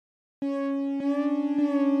I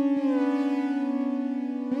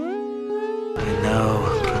now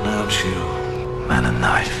pronounce you man and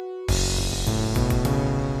knife.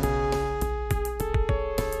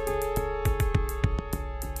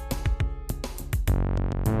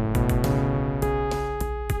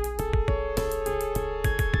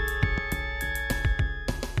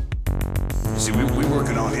 See, we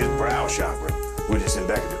working on his brow chakra. We're just in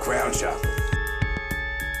back of the crown chakra.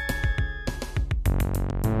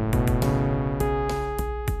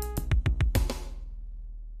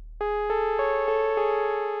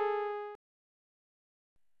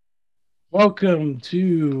 Welcome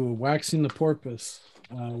to Waxing the Porpoise.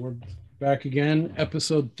 We're back again,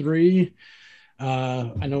 episode 3.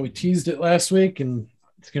 I know we teased it last week, and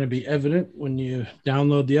it's going to be evident when you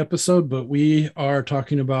download the episode, but we are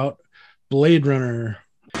talking about Blade Runner.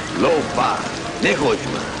 He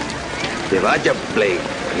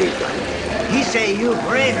say you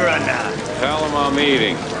Blade Runner. Tell him I'm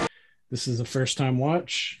eating. This is a first-time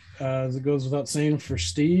watch, as it goes without saying, for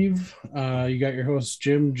Steve. You got your host,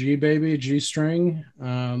 Jim G-Baby, G-String,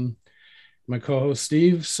 my co-host,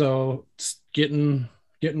 Steve. So it's getting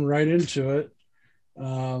right into it.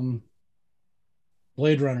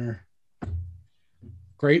 Blade Runner.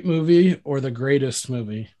 Great movie or the greatest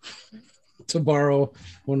movie? To borrow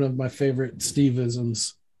one of my favorite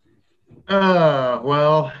Steve-isms.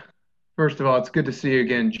 Well, first of all, it's good to see you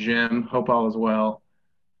again, Jim. Hope all is well.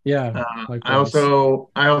 Yeah. I also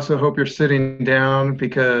hope you're sitting down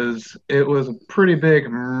because it was a pretty big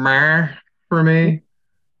meh for me.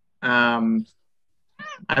 I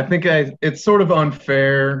think it's sort of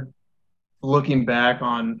unfair looking back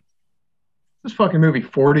on this fucking movie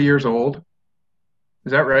 40 years old.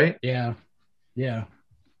 Is that right? Yeah.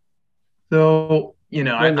 So,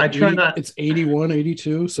 I try not. It's 81,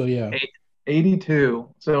 82. So yeah. 82.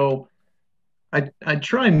 So I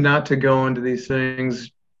try not to go into these things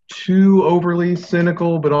too overly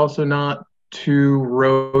cynical, but also not too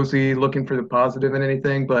rosy, looking for the positive in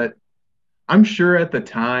anything. But I'm sure at the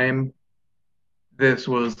time, this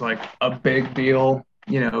was like a big deal,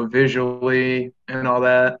 visually and all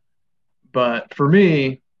that. But for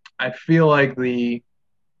me, I feel like it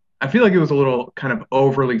was a little kind of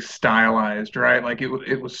overly stylized, right? Like it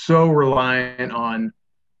was so reliant on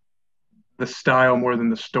the style more than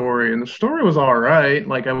the story, and the story was all right.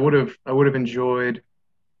 Like I would have enjoyed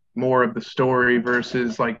more of the story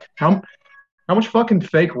versus like how much fucking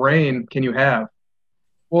fake rain can you have?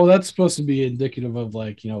 Well, that's supposed to be indicative of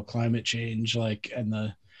climate change, and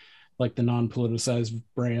the non-politicized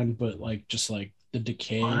brand, but just like the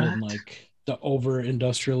decay and like the over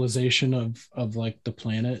industrialization of like the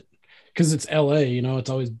planet, because it's LA, it's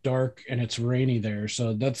always dark and it's rainy there,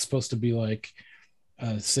 so that's supposed to be like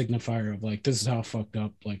a signifier of like, this is how fucked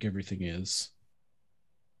up like everything is.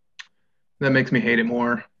 That makes me hate it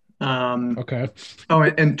more. Okay. Oh,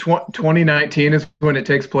 and 2019 is when it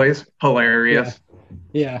takes place. Hilarious.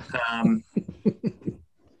 Yeah.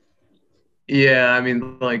 Yeah, I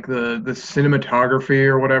mean, like the cinematography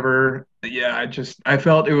or whatever. Yeah, I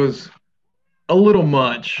felt it was a little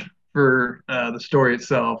much for the story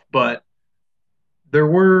itself, but there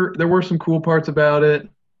were some cool parts about it.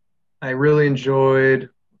 I really enjoyed,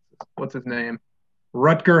 what's his name?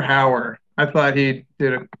 Rutger Hauer. I thought he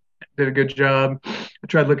did a good job. I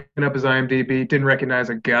tried looking up his IMDb, didn't recognize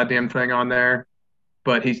a goddamn thing on there,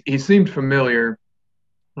 but he seemed familiar.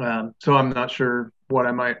 So I'm not sure what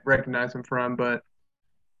I might recognize him from, but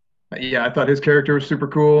yeah, I thought his character was super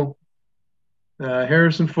cool.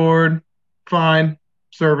 Harrison Ford, fine,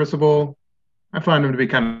 serviceable. I find him to be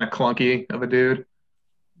kind of clunky of a dude,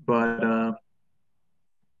 but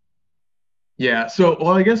yeah. So,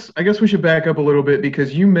 well, I guess we should back up a little bit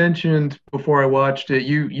because you mentioned before I watched it,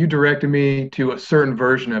 you directed me to a certain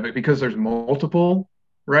version of it because there's multiple,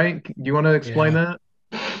 right? Do you want to explain that?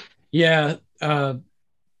 Yeah.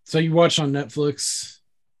 So you watched on Netflix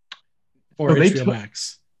or HBO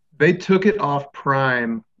Max? They took it off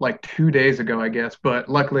Prime like 2 days ago, I guess, but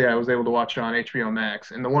luckily I was able to watch it on HBO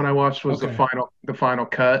Max. And the one I watched was the final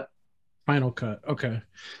cut. Final cut. Okay.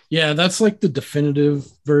 Yeah, that's like the definitive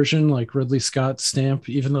version, like Ridley Scott's stamp,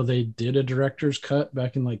 even though they did a director's cut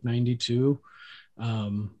back in like 92.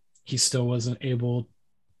 He still wasn't able,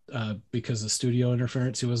 because of studio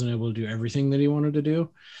interference, he wasn't able to do everything that he wanted to do.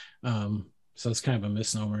 So it's kind of a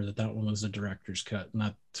misnomer that one was the director's cut, and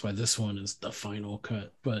that's why this one is the final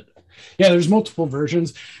cut. But yeah, there's multiple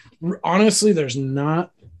versions. Honestly,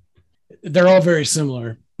 they're all very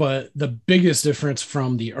similar, but the biggest difference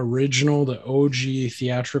from the original, the OG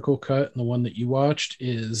theatrical cut, and the one that you watched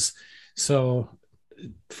is, so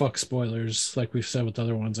fuck spoilers, like we've said with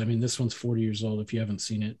other ones. I mean, this one's 40 years old. If you haven't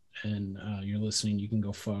seen it and you're listening, you can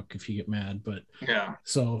go fuck if you get mad. But Yeah.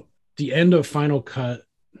 so the end of Final Cut,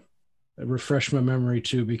 refresh my memory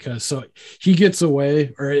too, because so he gets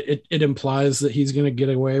away, or it implies that he's going to get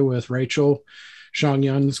away with Rachel, Shang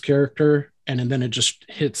Yun's character, and then it just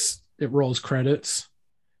hits, it rolls credits.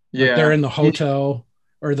 Yeah. Like they're in the hotel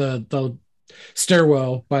or the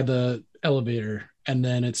stairwell by the elevator, and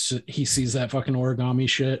then he sees that fucking origami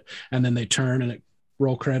shit, and then they turn and it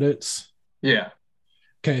roll credits. Yeah.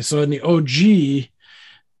 Okay, so in the OG,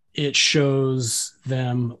 it shows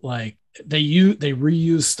them like they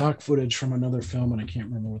reuse stock footage from another film, and I can't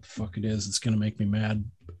remember what the fuck it is. It's gonna make me mad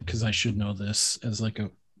because I should know this as like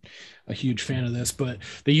a huge fan of this, but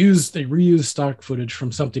they reuse stock footage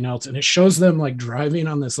from something else, and it shows them like driving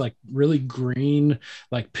on this like really green,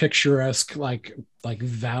 like picturesque, like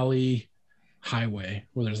valley highway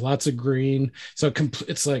where there's lots of green. So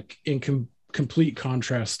it's like in complete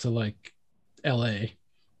contrast to like LA,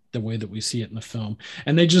 the way that we see it in the film.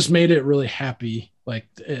 And they just made it really happy, like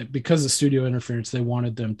because of studio interference, they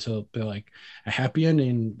wanted them to be like a happy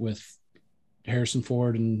ending with Harrison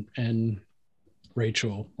Ford and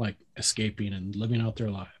Rachel like escaping and living out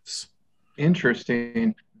their lives.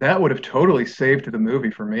 Interesting. That would have totally saved the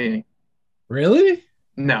movie for me. Really?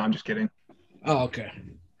 No, I'm just kidding. Oh, okay.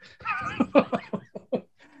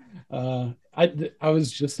 I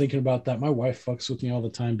was just thinking about that. My wife fucks with me all the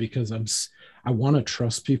time because I want to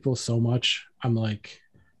trust people so much. I'm like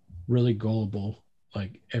really gullible.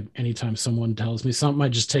 Like anytime someone tells me something, I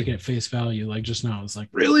just take it at face value. Like just now, I was like,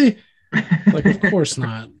 really? Like, of course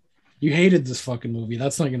not. You hated this fucking movie.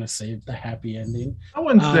 That's not gonna save the happy ending. I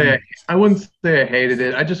wouldn't say I hated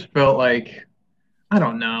it. I just felt like, I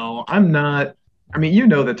don't know. I'm not. I mean, you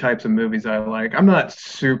know the types of movies I like. I'm not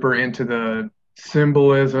super into the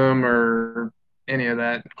symbolism or any of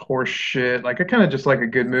that horse shit. Like I kind of just like a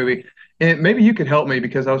good movie. And maybe you could help me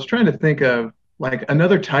because I was trying to think of like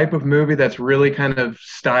another type of movie that's really kind of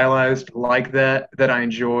stylized like that I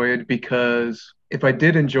enjoyed, because if I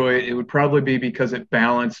did enjoy it, it would probably be because it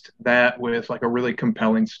balanced that with like a really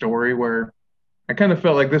compelling story where I kind of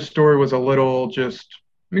felt like this story was a little just,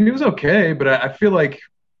 I mean, it was okay, but I feel like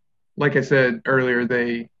I said earlier,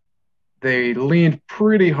 they leaned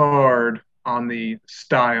pretty hard on the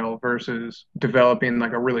style versus developing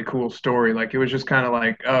like a really cool story. Like it was just kind of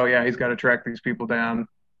like, oh yeah, he's got to track these people down,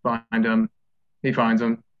 find them. He finds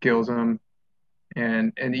them, kills them,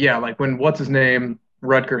 and yeah, like when what's his name,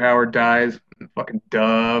 Rutger Hauer dies, fucking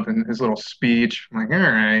Dove, and his little speech. I'm like, all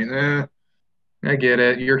right, I get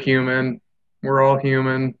it. You're human. We're all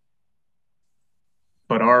human,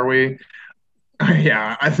 but are we?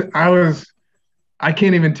 Yeah, I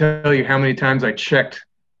can't even tell you how many times I checked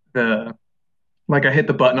like I hit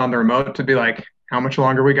the button on the remote to be like, how much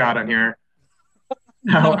longer we got on here?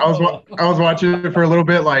 I was watching it for a little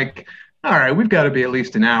bit, like, all right, we've got to be at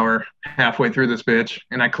least an hour halfway through this bitch,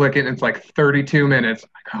 and I click it, and it's like 32 minutes.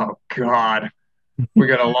 Like, oh God, we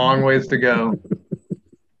got a long ways to go.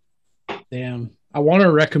 Damn. I want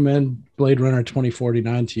to recommend Blade Runner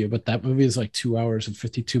 2049 to you, but that movie is like 2 hours and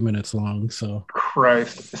 52 minutes long. So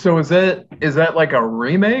Christ. So is that like a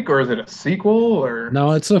remake or is it a sequel or?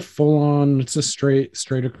 no, it's a full-on, it's a straight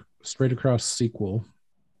across sequel.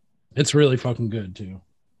 It's really fucking good too.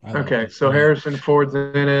 Okay, so Harrison Ford's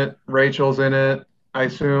in it, Rachel's in it, I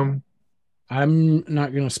assume. I'm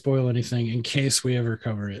not going to spoil anything in case we ever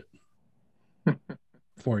cover it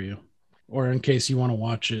for you, or in case you want to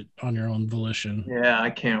watch it on your own volition. Yeah, I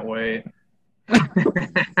can't wait.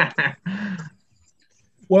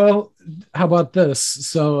 Well, how about this?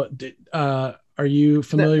 So, are you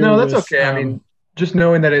familiar? No, that's with, okay. I mean, just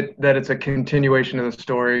knowing that it's a continuation of the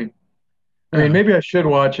story. I mean, maybe I should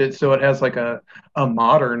watch it so it has like a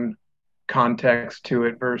modern context to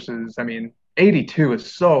it versus, I mean, 82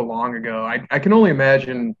 is so long ago. I can only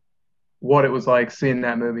imagine what it was like seeing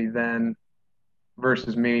that movie then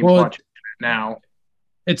versus me watching it now.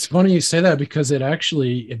 It's funny you say that because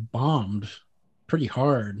it bombed pretty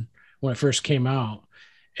hard when it first came out,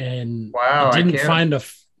 and wow, it didn't find a.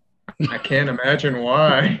 I can't imagine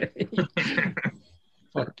why.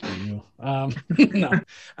 Fuck you. No.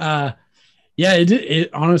 Yeah,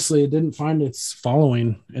 it honestly, it didn't find its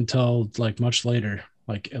following until like much later,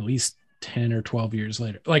 like at least 10 or 12 years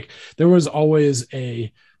later. Like there was always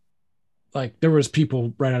there was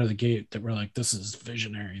people right out of the gate that were like, this is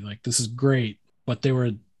visionary, like this is great, but they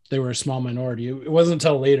were a small minority. It wasn't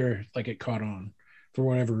until later like it caught on for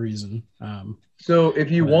whatever reason. So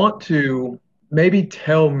if you want to maybe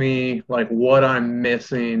tell me like what I'm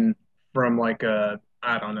missing from like I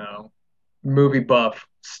don't know, movie buff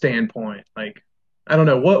standpoint. Like I don't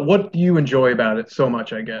know. What do you enjoy about it so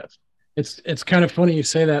much, I guess? It's kind of funny you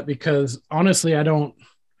say that, because honestly, I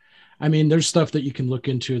mean, there's stuff that you can look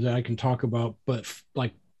into that I can talk about, but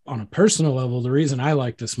like on a personal level, the reason I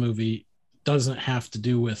like this movie doesn't have to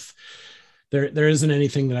do with there isn't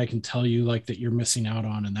anything that I can tell you like that you're missing out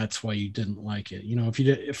on, and that's why you didn't like it. You know, if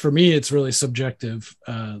you did, for me, it's really subjective.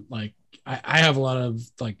 Like I have a lot of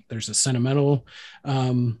like, there's a sentimental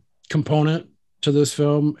component to this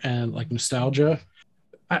film and like nostalgia.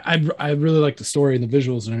 I really like the story and the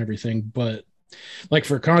visuals and everything, but like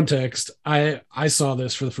for context, I saw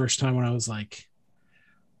this for the first time when I was like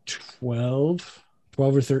 12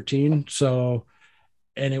 or 13. So,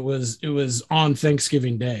 and it was on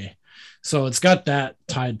Thanksgiving Day. So it's got that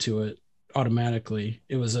tied to it automatically.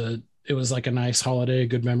 It was like a nice holiday, a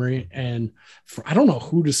good memory. And I don't know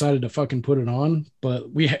who decided to fucking put it on,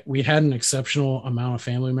 but we had an exceptional amount of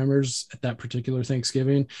family members at that particular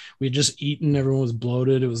Thanksgiving. We had just eaten, everyone was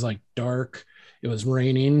bloated. It was like dark. It was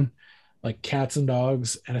raining, like cats and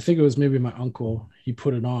dogs. And I think it was maybe my uncle, he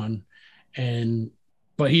put it on, and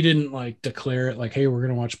but he didn't like declare it like, hey, we're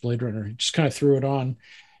gonna watch Blade Runner. He just kind of threw it on.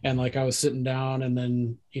 And like I was sitting down, and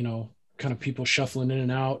then, kind of people shuffling in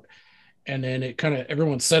and out, and then it kind of,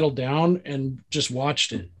 everyone settled down and just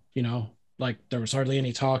watched it. Like there was hardly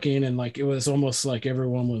any talking, and like it was almost like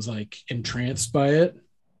everyone was like entranced by it,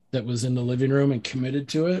 that was in the living room and committed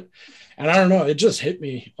to it. And I don't know, it just hit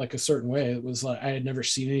me like a certain way. It was like I had never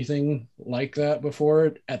seen anything like that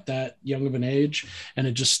before at that young of an age, and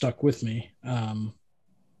it just stuck with me.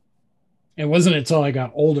 It wasn't until I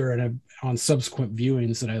got older and on subsequent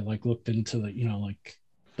viewings that I like looked into the, like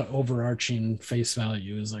the overarching face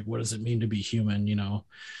value is like, what does it mean to be human,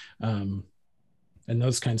 and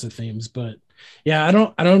those kinds of themes. But yeah, I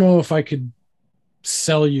don't know if I could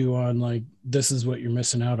sell you on like, this is what you're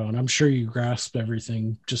missing out on. I'm sure you grasped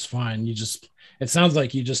everything just fine. It sounds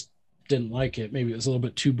like you just didn't like it. Maybe it was a little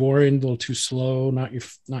bit too boring, a little too slow, not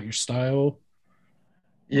your style.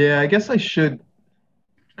 Yeah, I guess I should.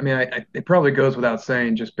 I mean, it probably goes without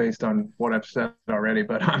saying just based on what I've said already,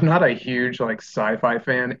 but I'm not a huge like sci-fi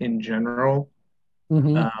fan in general.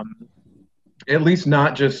 Mm-hmm. At least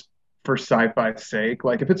not just for sci-fi's sake.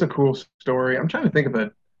 Like if it's a cool story, I'm trying to think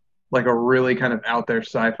of like a really kind of out there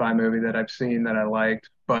sci-fi movie that I've seen that I liked,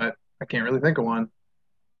 but I can't really think of one.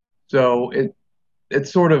 So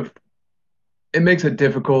it's sort of, it makes it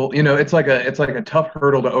difficult. It's like a tough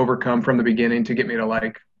hurdle to overcome from the beginning to get me to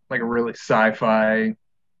like a really sci-fi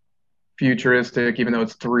futuristic, even though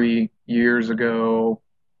it's 3 years ago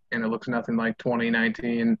and it looks nothing like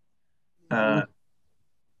 2019 type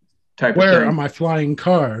of Where thing. are my flying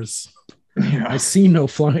cars? Yeah. I see no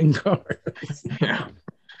flying cars. Yeah.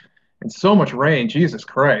 And so much rain, Jesus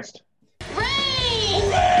Christ.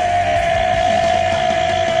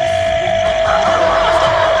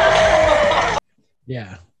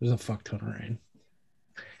 Yeah, there's a fuck ton of rain.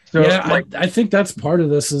 So yeah, I think that's part of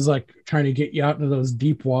this, is like trying to get you out into those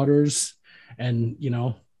deep waters and,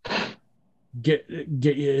 get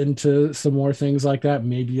you into some more things like that.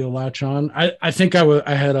 Maybe you'll latch on. I think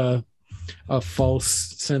I had a false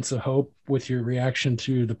sense of hope with your reaction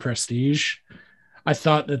to The Prestige. I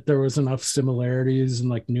thought that there was enough similarities and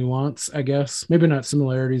like nuance, I guess. Maybe not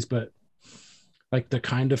similarities, but like the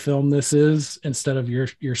kind of film this is, instead of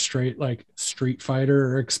your straight like Street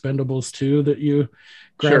Fighter or Expendables 2 that you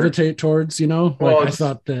gravitate towards, Well, like I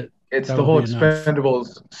thought that it's that the would whole be enough.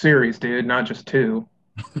 Expendables series, dude, not just two.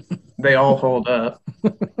 They all hold up.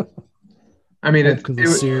 I mean, Bulk of the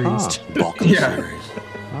series. Bulk of the Yeah. series.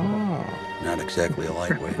 Oh, not exactly a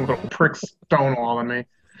lightweight. little prick stonewalling me.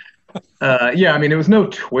 Yeah, I mean, it was no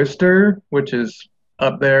Twister, which is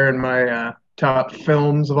up there in my top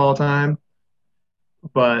films of all time.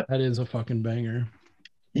 But That is a fucking banger.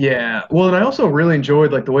 yeah, well, and I also really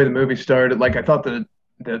enjoyed like the way the movie started. Like, I thought the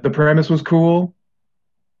premise was cool.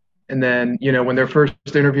 And then, when they're first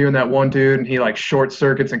interviewing that one dude and he like short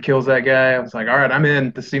circuits and kills that guy, I was like, all right, I'm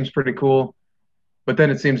in. This seems pretty cool. But then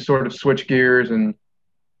it seems to sort of switch gears and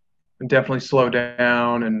definitely slow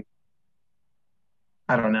down. And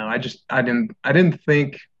I don't know. I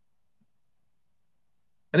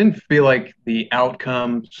didn't feel like the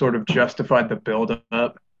outcome sort of justified the build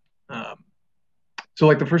up. So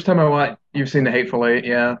like the first time I watched, you've seen The Hateful Eight,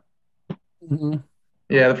 yeah. Mm-hmm.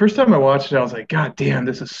 Yeah, the first time I watched it, I was like, God damn,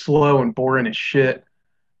 this is slow and boring as shit.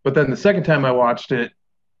 But then the second time I watched it,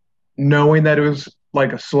 knowing that it was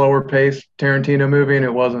like a slower paced Tarantino movie and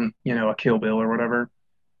it wasn't, a Kill Bill or whatever,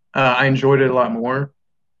 I enjoyed it a lot more.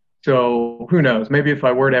 So who knows? Maybe if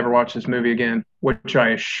I were to ever watch this movie again, which I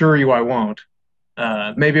assure you I won't,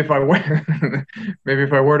 maybe if I were, maybe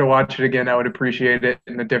if I were to watch it again, I would appreciate it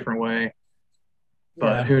in a different way. but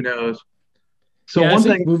Yeah. who knows? So Yeah, I one think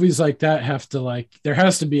thing, movies like that have to like there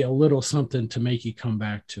has to be a little something to make you come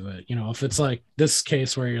back to it. You know, if it's like this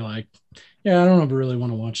case where you're like, yeah, I don't really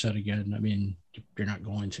want to watch that again. I mean, you're not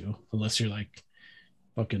going to unless you're like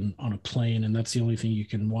fucking on a plane and that's the only thing you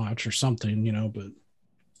can watch or something, you know, but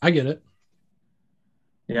I get it.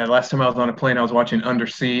 yeah, last time I was on a plane, I was watching Under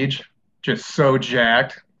Siege. Just so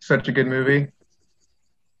jacked. Such a good movie.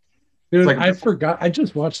 It's Dude, like, I forgot. I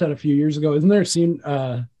just watched that a few years ago. Isn't there a scene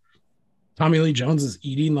Tommy Lee Jones is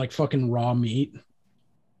eating like fucking raw meat?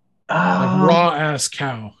 Like um, raw ass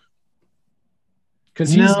cow.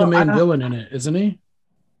 Because he's the no, I main don't. villain in it, isn't he?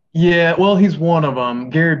 Yeah, well, he's one of them.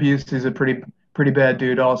 Gary Busey's a pretty bad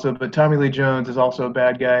dude also, but Tommy Lee Jones is also a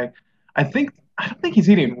bad guy. I don't think he's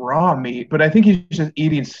eating raw meat, but I think he's just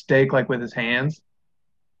eating steak like with his hands.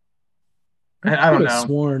 I Could don't have know.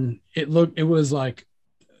 sworn it was like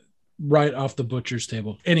right off the butcher's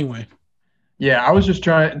table. Anyway, Yeah, I was just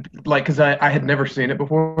trying like because I had never seen it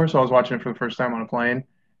before, so I was watching it for the first time on a plane.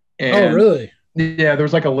 oh And really? yeah, there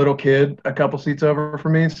was like a little kid a couple seats over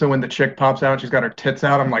from me. So when the chick pops out and she's got her tits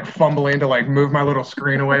out, I'm like fumbling to like move my little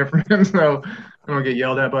screen away from him so I don't get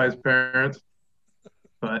yelled at by his parents.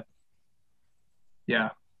 But yeah.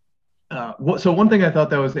 So one thing I thought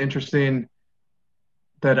that was interesting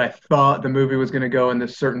that I thought the movie was going to go in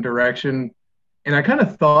this certain direction, and I kind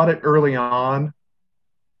of thought it early on.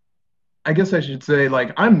 I guess I should say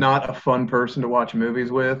like I'm not a fun person to watch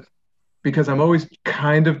movies with because I'm always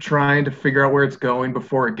kind of trying to figure out where it's going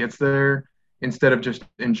before it gets there instead of just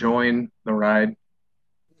enjoying the ride.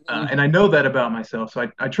 And I know that about myself, so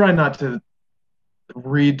I try not to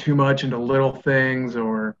read too much into little things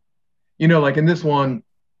or, like in this one,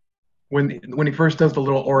 when he first does the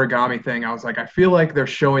little origami thing, I was like, I feel like they're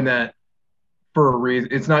showing that for a reason.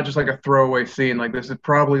 It's not just like a throwaway scene. Like this is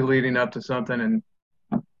probably leading up to something, and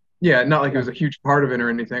yeah, not like it Yeah. was a huge part of it or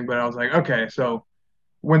anything, but I was like, okay, so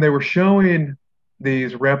when they were showing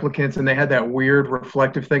these replicants and they had that weird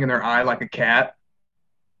reflective thing in their eye like a cat,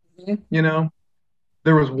 Mhm. you know,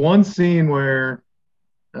 there was one scene where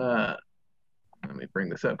uh let me bring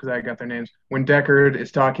this up because I got their names. When Deckard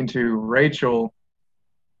is talking to Rachel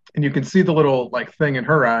and you can see the little like thing in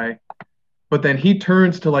her eye, but then he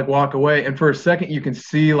turns to like walk away and for a second you can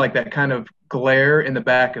see like that kind of glare in the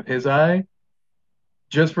back of his eye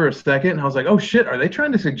just for a second. And I was like, oh shit, are they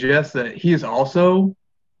trying to suggest that he is also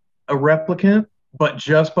a replicant, but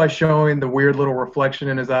just by showing the weird little reflection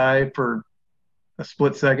in his eye for a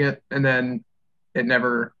split second, and then it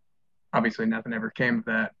never, obviously, nothing ever came of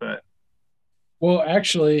that. But Well,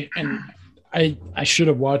 actually, and I should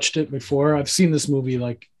have watched it before. I've seen this movie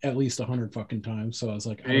like at least 100 fucking times, so I was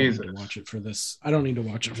like, I don't need to Jesus, watch it for this. I don't need to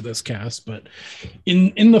watch it for this cast. But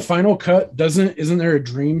in the final cut, isn't there a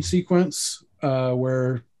dream sequence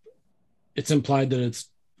where it's implied that it's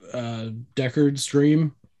Deckard's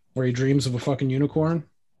dream where he dreams of a fucking unicorn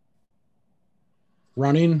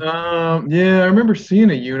running? yeah, I remember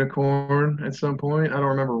seeing a unicorn at some point. I don't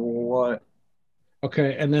remember what.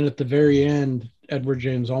 Okay, and then at the very end, Edward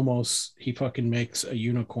James Olmos he fucking makes a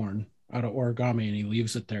unicorn out of origami and he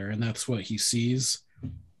leaves it there, and that's what he sees.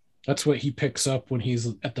 That's what he picks up when he's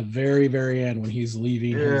at the very, very end when he's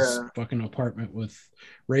leaving his Yeah, fucking apartment with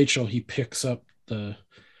Rachel. He picks up the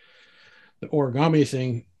origami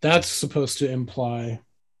thing. That's supposed to imply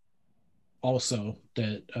also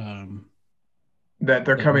that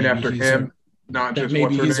they're that coming maybe after he's a him, not that just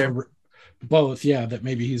what's maybe her he's name. both. Yeah, that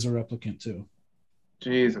maybe he's a replicant too.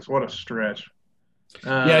 Jesus, what a stretch.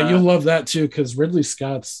 Yeah, you'll Uh, love that too because Ridley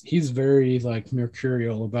Scott's he's very like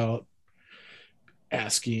mercurial about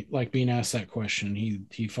asking like being asked that question.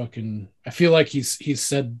 He fucking I feel like he's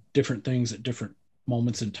said different things at different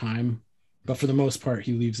moments in time, but for the most part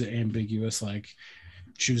he leaves it ambiguous, like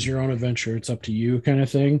choose your own adventure, it's up to you kind of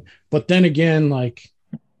thing. But then again, like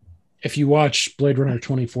if you watch Blade Runner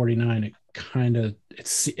 2049, it kind of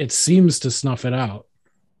it seems to snuff it out,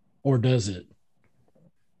 or does it?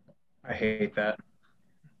 I hate that.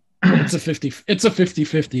 It's a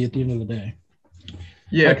 50-50 at the end of the day.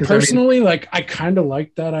 Yeah, Like because I mean, personally, like I kind of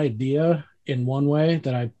like that idea in one way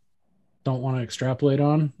that I don't want to extrapolate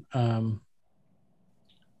on. And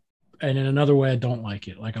in another way I don't like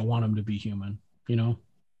it. Like I want him to be human, you know?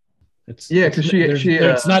 yeah, It's because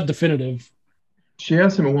it's not definitive. she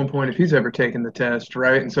asked him at one point if he's ever taken the test,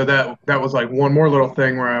 right? And so that was like one more little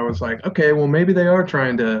thing where I was like, okay, well maybe they are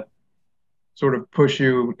trying to sort of push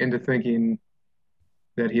you into thinking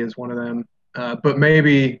that he is one of them, but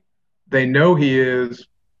maybe they know he is,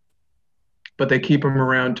 but they keep him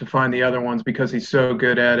around to find the other ones because he's so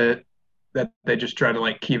good at it that they just try to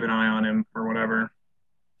like keep an eye on him or whatever.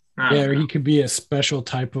 I Yeah, don't or know. he could be a special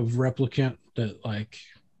type of replicant that like,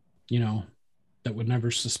 that would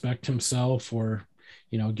never suspect himself or,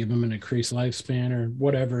 give him an increased lifespan or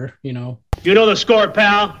whatever, You know the score,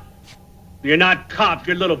 pal. You're not cops,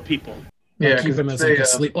 you're little people. Yeah, keep him as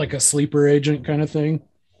like a sleeper agent kind of thing.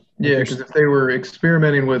 Yeah, because if they were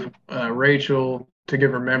experimenting with Rachel to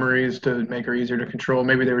give her memories to make her easier to control,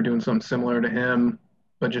 maybe they were doing something similar to him,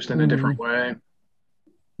 but just in a different way.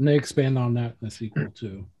 And they expand on that in the sequel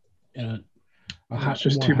too. It's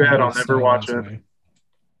just too bad I'll never watch it. Way.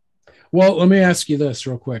 Well, let me ask you this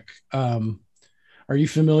real quick. Are you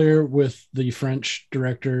familiar with the French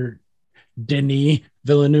director Denis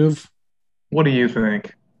Villeneuve? What do you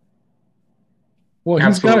think? Well,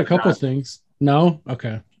 he's got a couple things. No?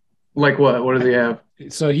 Okay. Like what? What does he have?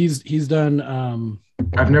 So he's done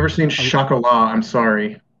I've never seen Chocolat. I'm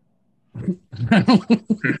sorry. I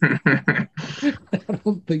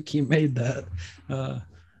don't think he made that.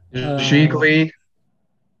 Gigli?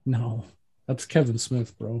 No. That's Kevin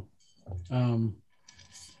Smith, bro.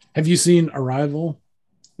 Have you seen Arrival?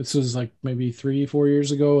 This was like maybe 3-4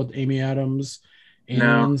 years ago with Amy Adams.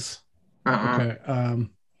 Aliens. No. Okay.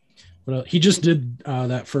 But he just did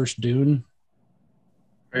that first Dune.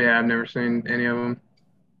 Yeah, I've never seen any of them.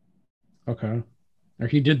 Okay. Or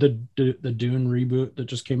he did the Dune reboot that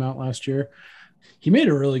just came out last year. He made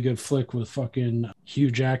a really good flick with fucking Hugh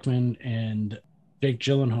Jackman and Jake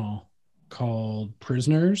Gyllenhaal called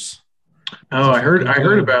Prisoners. Oh, I heard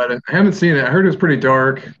about it. I haven't seen it. I heard it was pretty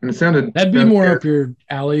dark, and it sounded that'd be more up your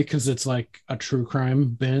alley because it's like a true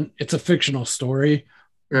crime bent. It's a fictional story,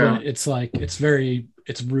 but it's like it's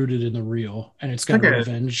rooted in the real, and it's got a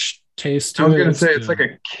revenge taste to it. I was gonna say it's like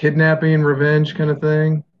a kidnapping revenge kind of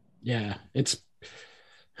thing. Yeah, it's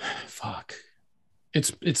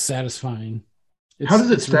satisfying. How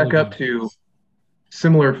does it stack up to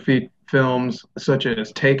similar films such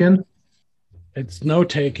as Taken? It's no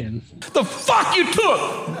Taken. The fuck you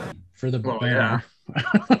took for the banner.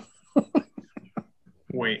 Yeah.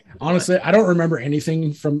 Wait. Honestly, I don't remember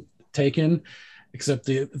anything from Taken except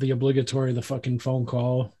the obligatory the fucking phone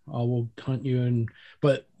call. I will hunt you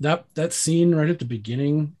but that scene right at the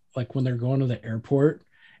beginning, like when they're going to the airport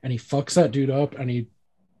and he fucks that dude up and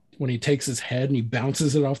when he takes his head and he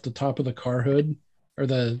bounces it off the top of the car hood or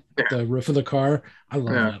the roof of the car. I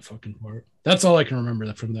love that fucking part. That's all I can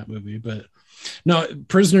remember from that movie. But no,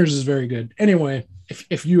 Prisoners is very good. Anyway,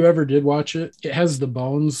 if you ever did watch it, it has the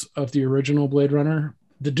bones of the original Blade Runner.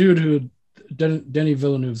 The dude who Denis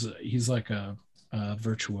Villeneuve, he's like a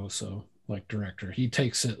virtuoso like director. He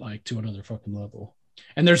takes it like to another fucking level.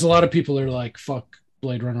 And there's a lot of people that are like, fuck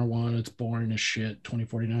Blade Runner 1, it's boring as shit.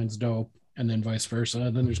 2049 is dope. And then vice versa.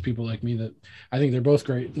 And then there's people like me that I think they're both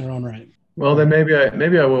great in their own right. Well, then maybe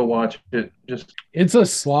I will watch it. It's a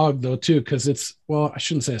slog though too, because I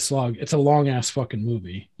shouldn't say a slog. It's a long ass fucking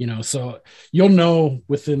movie, So you'll know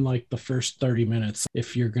within like the first 30 minutes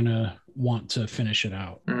if you're gonna want to finish it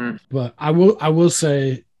out. Mm-hmm. But I will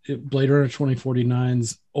say Blade Runner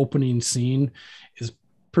 2049's opening scene is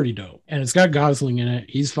pretty dope, and it's got Gosling in it.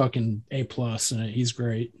 He's fucking A+ in it. He's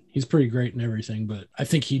great. He's pretty great in everything, but I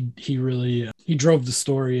think he really he drove the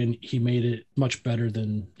story and he made it much better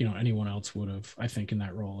than anyone else would have. I think in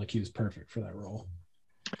that role, like he was perfect for that role.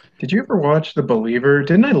 Did you ever watch The Believer?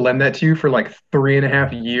 Didn't I lend that to you for like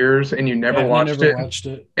 3.5 years and you never watched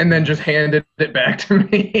it? And then just handed it back to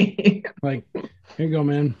me. Like, here you go,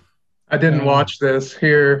 man. I didn't watch this.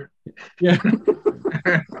 Here. Yeah.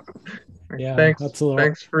 Yeah.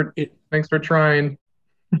 Thanks for trying.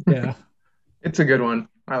 Yeah. It's a good one.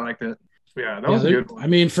 I liked it. Yeah, that was a good one. I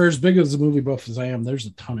mean, for as big as the movie buff as I am, there's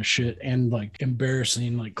a ton of shit and like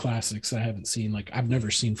embarrassing like classics I haven't seen. Like I've never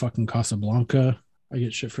seen fucking Casablanca. I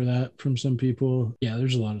get shit for that from some people. Yeah,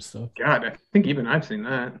 there's a lot of stuff. God, I think even I've seen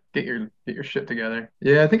that. Get your shit together.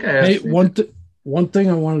 Yeah, I think I have. Hey, one thing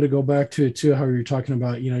I wanted to go back to too, how you're talking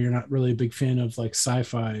about, you're not really a big fan of like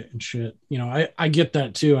sci-fi and shit. I get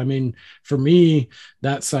that too. I mean, for me,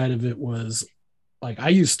 that side of it was like I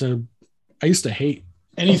used to hate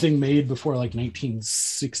anything made before like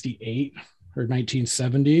 1968 or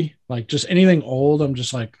 1970, like just anything old. I'm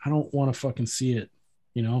just like, I don't want to fucking see it,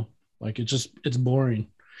 like it's boring.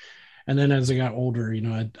 And then as I got older,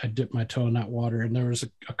 I dipped my toe in that water, and there was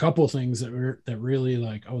a couple of things that really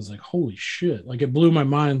like, I was like, holy shit. Like it blew my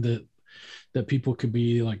mind that people could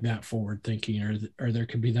be like that forward thinking, or there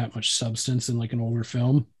could be that much substance in like an older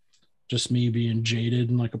film. Just me being jaded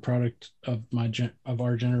and like a product of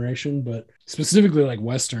our generation, but specifically like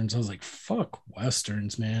Westerns, I was like, fuck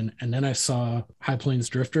Westerns, man. And then I saw High Plains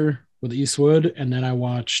Drifter with Eastwood, and then I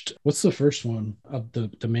watched, what's the first one of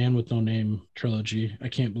the Man with No Name trilogy? I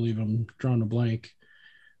can't believe I'm drawing a blank.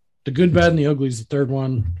 The Good, Bad, and the Ugly is the third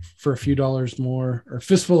one for a few dollars more, or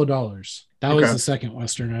Fistful of Dollars. That was the second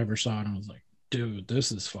Western I ever saw, and I was like, dude,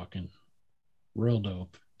 this is fucking real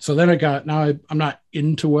dope. So then I'm not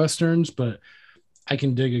into Westerns, but I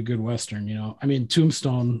can dig a good Western, you know. I mean,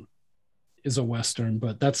 Tombstone is a Western,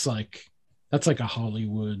 but that's like a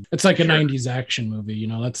Hollywood. It's like a 90s action movie, you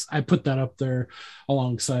know. I put that up there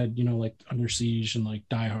alongside, you know, like Under Siege and like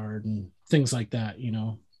Die Hard and things like that, you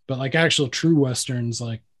know. But like actual true Westerns,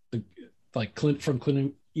 like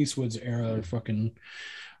Clint Eastwood's era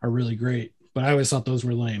are really great. But I always thought those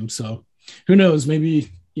were lame. So who knows?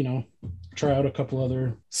 Maybe, you know, try out a couple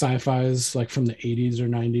other sci-fis like from the 80s or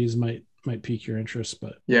 90s might pique your interest.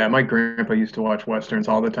 But yeah, my grandpa used to watch Westerns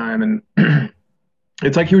all the time, and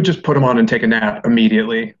it's like he would just put them on and take a nap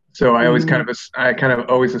immediately. So I always kind of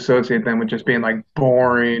always associate them with just being like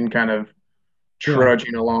boring, kind of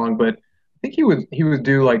trudging along. But I think he would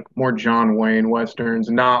do like more John Wayne Westerns,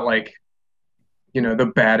 not like, you know, the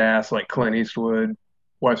badass like Clint Eastwood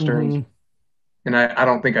Westerns. And I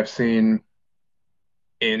don't think I've seen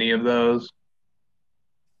any of those.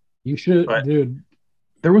 You should, but dude.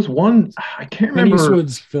 There was one, I can't remember. Clint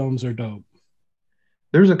Eastwood's films are dope.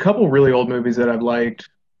 There's a couple really old movies that I've liked.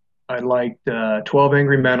 I liked 12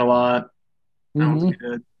 Angry Men a lot. That was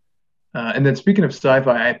good. And then speaking of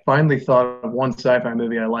sci-fi, I finally thought of one sci-fi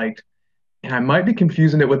movie I liked. And I might be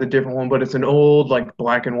confusing it with a different one, but it's an old, like,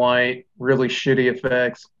 black and white, really shitty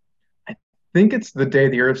effects. I think it's The Day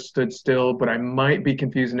the Earth Stood Still, but I might be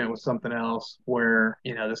confusing it with something else where,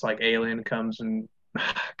 you know, this, like, alien comes and,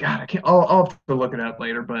 God, I can't, I'll have to look it up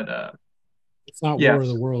later, but. It's not War of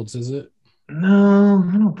the Worlds, is it? No,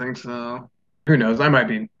 I don't think so. Who knows? I might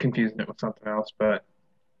be confusing it with something else, but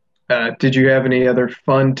did you have any other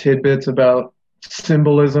fun tidbits about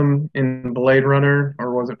symbolism in Blade Runner,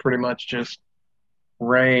 or was it pretty much just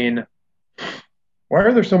rain? Why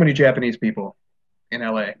are there so many Japanese people in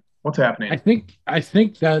LA? What's happening? I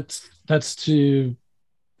think that's to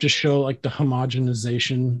just show like the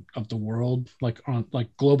homogenization of the world, like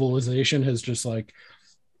globalization has just like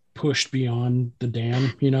pushed beyond the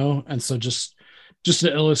dam, you know, and so just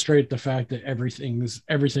to illustrate the fact that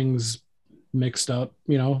everything's mixed up,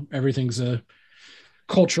 you know, everything's a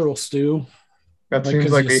cultural stew. That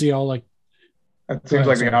seems like you see all like. That seems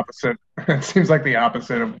like the opposite. It seems like the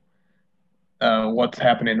opposite of what's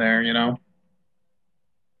happening there, you know.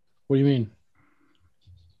 What do you mean?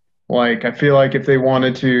 Like, I feel like if they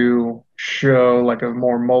wanted to show like a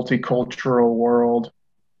more multicultural world,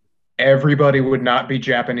 everybody would not be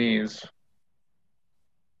Japanese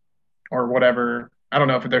or whatever. I don't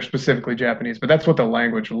know if they're specifically Japanese, but that's what the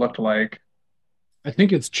language looked like. I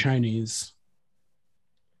think it's Chinese.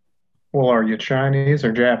 Well, are you Chinese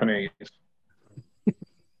or Japanese?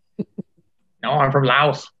 No, I'm from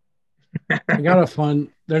Laos. I got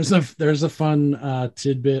there's a fun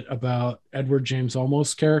tidbit about Edward James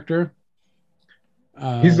Olmos' character.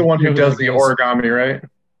 He's the one who does the origami, right?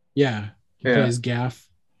 Yeah, he plays Gaff.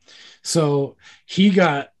 So he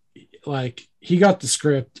got the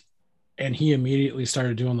script and he immediately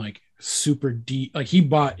started doing like super deep, like he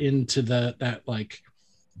bought into that like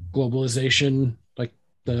globalization, like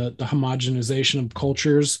the homogenization of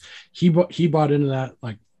cultures. He bought into that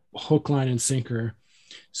like hook, line, and sinker.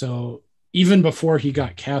 So even before he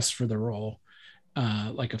got cast for the role,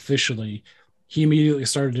 like officially, he immediately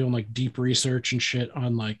started doing like deep research and shit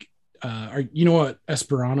on like, you know what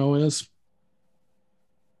Esperanto is?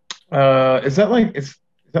 Is that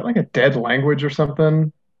like a dead language or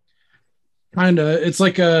something? Kinda. It's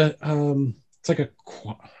like a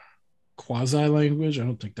quasi language. I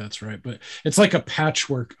don't think that's right, but it's like a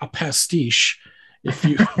patchwork, a pastiche. If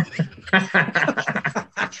you,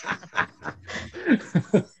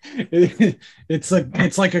 it's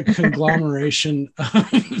like a conglomeration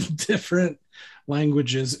of different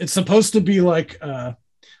languages. It's supposed to be like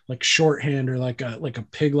shorthand or like a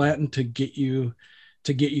pig Latin to get you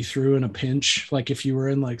through in a pinch. Like if you were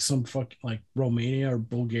in like some like Romania or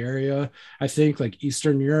Bulgaria, I think like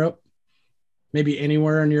Eastern Europe, maybe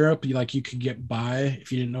anywhere in Europe, you could get by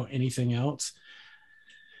if you didn't know anything else.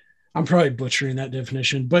 I'm probably butchering that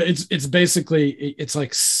definition, but it's basically it's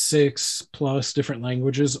like 6+ different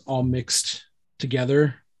languages all mixed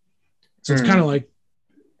together. So it's kind of like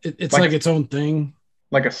it's like its own thing,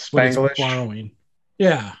 like a Spanglish borrowing.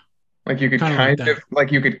 Yeah, like you could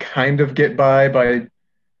you could kind of get by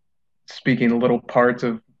speaking little parts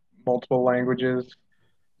of multiple languages.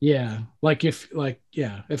 Yeah, like if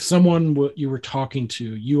someone you were talking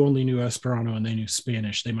to, you only knew Esperanto and they knew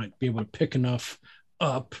Spanish, they might be able to pick enough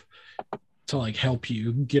up to like help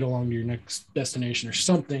you get along to your next destination or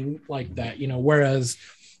something like that, you know. Whereas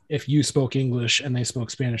if you spoke English and they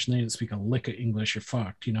spoke Spanish and they didn't speak a lick of English, you're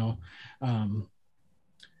fucked, you know?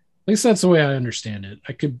 At least that's the way I understand it.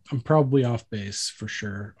 I'm probably off base for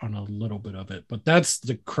sure on a little bit of it, but that's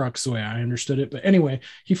the crux the way I understood it. But anyway,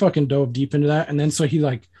 he fucking dove deep into that. And then so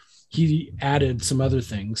he added some other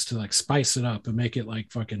things to like spice it up and make it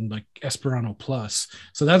like fucking like Esperanto plus.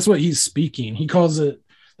 So that's what he's speaking.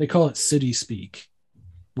 They call it city speak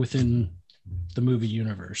within the movie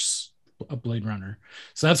universe, a Blade Runner.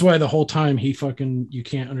 So that's why the whole time you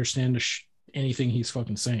can't understand anything he's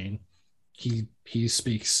fucking saying. He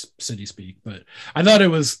speaks city speak. But I thought it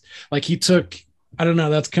was like he took, I don't know,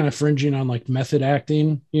 that's kind of fringing on like method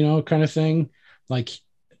acting, you know, kind of thing. Like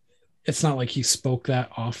it's not like he spoke that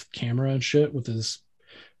off camera and shit with his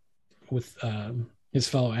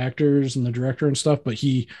fellow actors and the director and stuff, but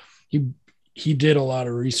he did a lot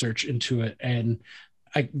of research into it, and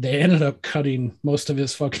they ended up cutting most of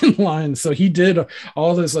his fucking lines. So he did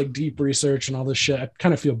all this like deep research and all this shit. I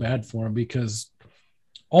kind of feel bad for him because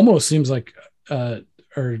almost seems like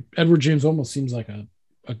or Edward James almost seems like a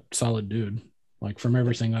solid dude, like from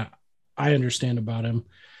everything I understand about him.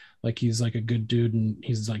 Like he's like a good dude and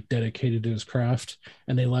he's like dedicated to his craft,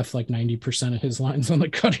 and they left like 90% of his lines on the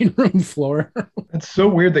cutting room floor. It's so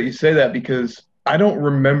weird that you say that because I don't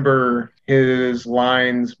remember his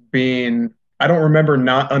lines I don't remember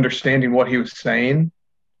not understanding what he was saying.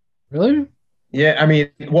 Really? Yeah, I mean,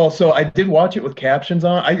 well, so I did watch it with captions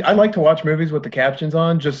on. I like to watch movies with the captions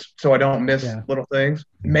on just so I don't miss little things.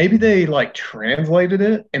 Maybe they like translated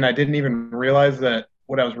it and I didn't even realize that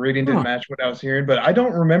what I was reading didn't match what I was hearing. But I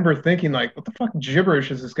don't remember thinking like, what the fuck gibberish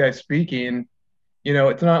is this guy speaking? You know,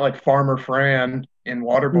 it's not like Farmer Fran in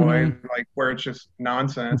Waterboy, like where it's just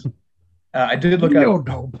nonsense. I did look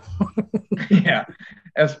up. Yeah,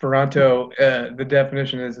 Esperanto. The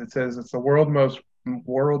definition is it says it's the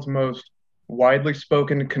world's most widely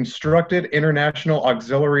spoken constructed international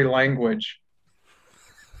auxiliary language.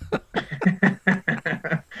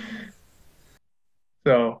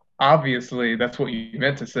 So obviously that's what you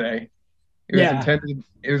meant to say. It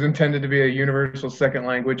was intended to be a universal second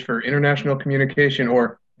language for international communication,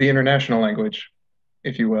 or the international language,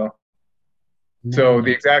 if you will. So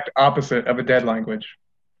the exact opposite of a dead language.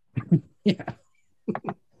 Yeah.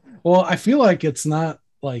 Well, I feel like it's not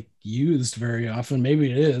like used very often.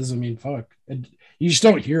 Maybe it is. I mean, fuck. You just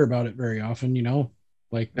don't hear about it very often, you know,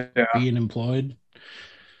 like being employed.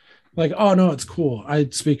 Like, oh no, it's cool. I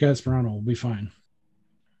speak Esperanto. We'll be fine.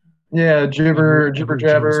 Yeah, jibber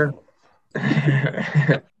jabber.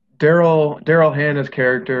 Daryl Hannah's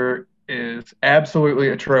character is absolutely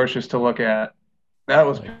atrocious to look at. That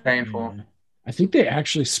was painful. Yeah. I think they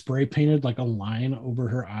actually spray painted like a line over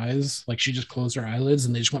her eyes. Like she just closed her eyelids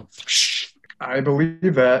and they just went. I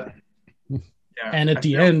believe that. Yeah, and at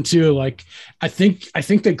the end too, like I think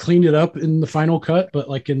they cleaned it up in the final cut, but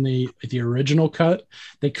like in the original cut,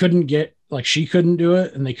 they couldn't get, like she couldn't do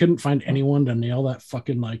it, and they couldn't find anyone to nail that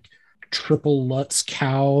fucking like triple Lutz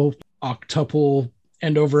cow octuple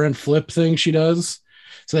end over end flip thing she does.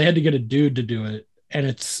 So they had to get a dude to do it. And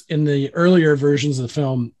it's in the earlier versions of the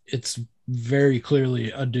film, it's very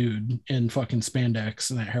clearly a dude in fucking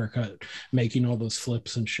spandex and that haircut making all those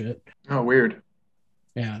flips and shit. Oh, weird.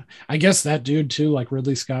 Yeah. I guess that dude too, like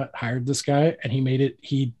Ridley Scott hired this guy and he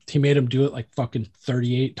made him do it like fucking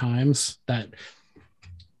 38 times, that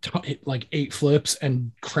like 8 flips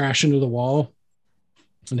and crash into the wall.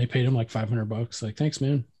 And they paid him like $500. Like, thanks,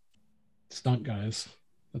 man. Stunt guys.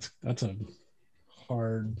 That's a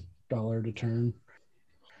hard dollar to turn.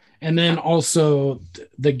 And then also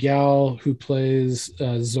the gal who plays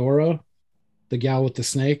Zora, the gal with the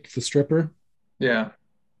snake, the stripper. Yeah.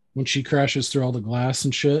 When she crashes through all the glass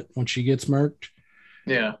and shit, when she gets murked.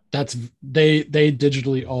 Yeah. They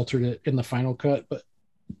digitally altered it in the final cut, but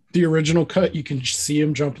the original cut, you can see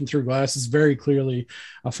him jumping through glass. Is very clearly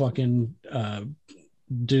a fucking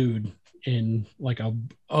dude in like a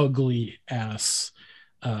ugly ass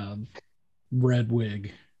red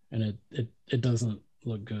wig, and it doesn't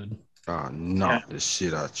look good. Knock the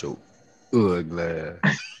shit out your ugly.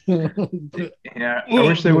 Yeah, I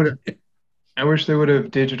wish they would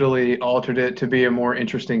have digitally altered it to be a more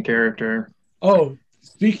interesting character. Oh,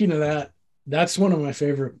 speaking of that, that's one of my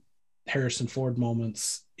favorite Harrison Ford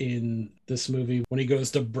moments in this movie, when he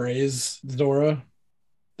goes to braise Zora,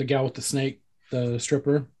 the gal with the snake, the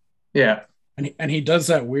stripper. Yeah. And he does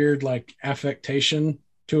that weird like affectation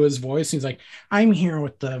to his voice. He's like, I'm here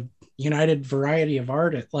with the United Variety of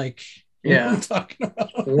Art. Like, yeah, what I'm talking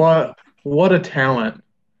about. What a talent.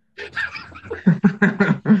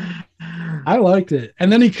 I liked it.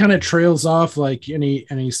 And then he kind of trails off, like, and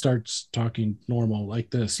he starts talking normal like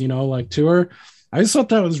this, you know, like to her. I just thought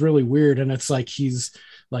that was really weird. And it's like he's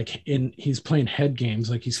playing head games,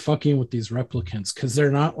 like he's fucking with these replicants because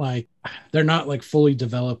they're not fully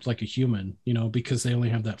developed like a human, because they only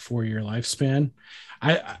have that 4-year lifespan.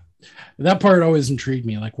 I that part always intrigued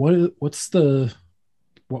me. Like, why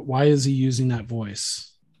is he using that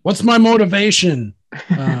voice? What's my motivation?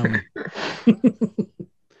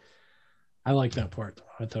 I like that part though.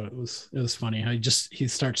 I thought it was funny how he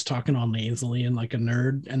starts talking all nasally and like a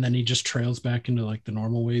nerd, and then he just trails back into like the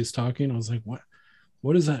normal way he's talking. I was like,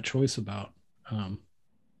 what is that choice about?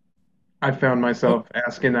 I found myself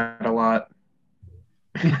asking that a lot.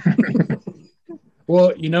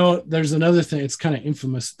 Well, there's another thing. It's kind of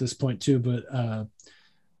infamous at this point too, but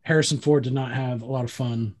Harrison Ford did not have a lot of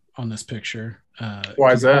fun on this picture.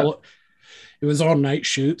 Why is that? It was all night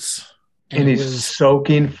shoots. And he's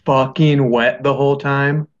soaking fucking wet the whole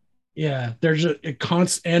time. Yeah, there's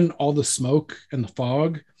and all the smoke and the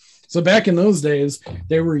fog. So back in those days,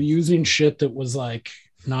 they were using shit that was like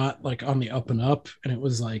not like on the up and up, and it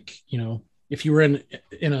was like, if you were in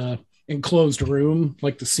a enclosed room,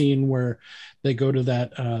 like the scene where they go to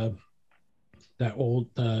that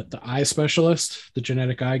old the eye specialist, the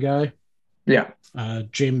genetic eye guy. Yeah.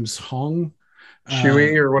 James Hong.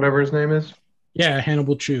 Chewie or whatever his name is. Yeah,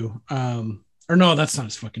 Hannibal Chew. Or no, that's not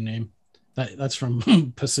his fucking name. That's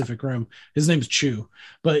from Pacific Rim. His name's Chew.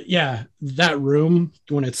 But yeah, that room,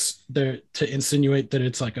 when it's there to insinuate that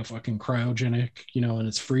it's like a fucking cryogenic, and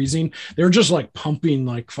it's freezing, they were just like pumping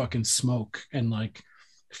like fucking smoke and like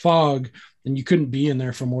fog, and you couldn't be in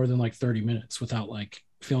there for more than like 30 minutes without like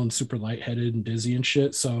feeling super lightheaded and dizzy and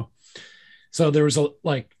shit. So there was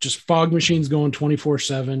just fog machines going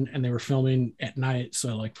 24/7, and they were filming at night.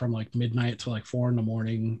 So like from like midnight to like 4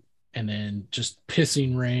 a.m, and then just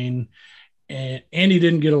pissing rain. And he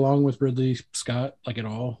didn't get along with Ridley Scott like at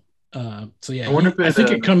all. So yeah, I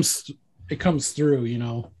think it comes through,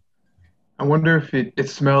 I wonder if it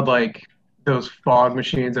smelled like those fog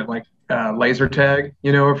machines at like laser tag,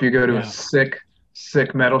 if you go to a sick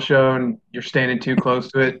metal show and you're standing too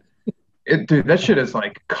close to it. Dude, that shit is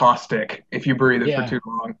like caustic if you breathe it for too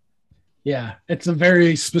long. Yeah, it's a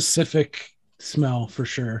very specific smell for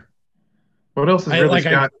sure. What else has Ridley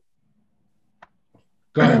Scott?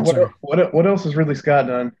 Go ahead. What else has Ridley Scott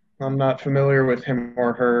done? I'm not familiar with him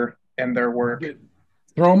or her and their work.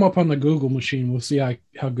 Throw him up on the Google machine. We'll see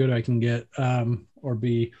how good I can get. Or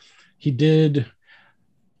be. He did.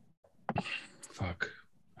 Fuck.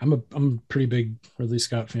 I'm a pretty big Ridley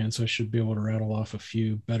Scott fan, so I should be able to rattle off a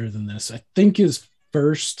few better than this. I think his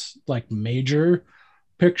first like major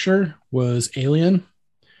picture was Alien,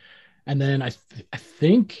 and then I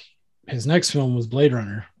think his next film was Blade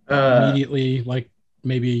Runner. Immediately, like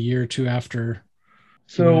maybe a year or two after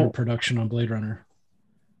production on Blade Runner.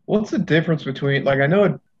 What's the difference between, like, I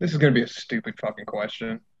know this is going to be a stupid fucking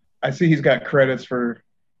question. I see he's got credits for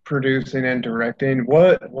producing and directing.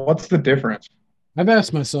 What's the difference? I've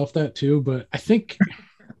asked myself that too, but I think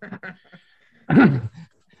in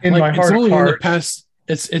my heart of hearts,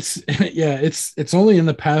 it's only in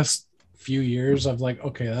the past few years I've like,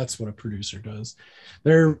 okay, that's what a producer does.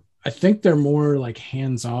 I think they're more like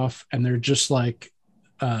hands off, and they're just like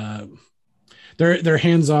they're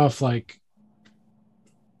hands off, like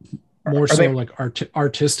more so like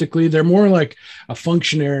artistically. They're more like a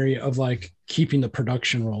functionary of like keeping the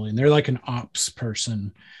production rolling. They're like an ops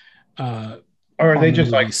person. Or are they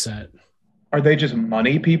just like set? Are they just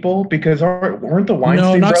money people? Because weren't the Weinstein brothers?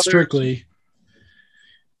 No, not brothers? Strictly.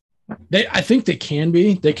 I think they can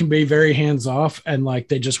be. They can be very hands off, and like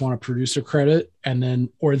they just want a producer credit, and then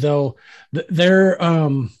they're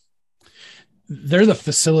the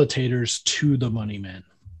facilitators to the money men,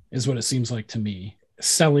 is what it seems like to me.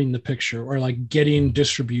 Selling the picture or like getting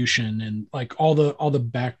distribution and like all the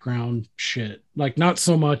background shit. Like not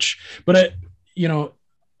so much, but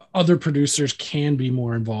other producers can be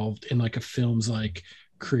more involved in like a film's like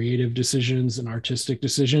creative decisions and artistic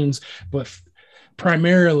decisions, but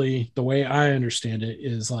primarily the way I understand it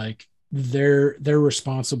is like they're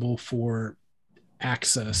responsible for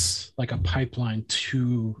access, like a pipeline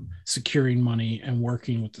to securing money and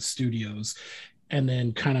working with the studios, and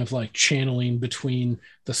then kind of like channeling between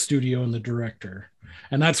the studio and the director.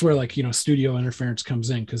 And that's where like, studio interference comes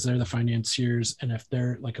in, because they're the financiers. And if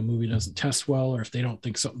they're like a movie doesn't test well, or if they don't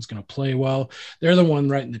think something's going to play well, they're the one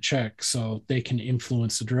writing the check, so they can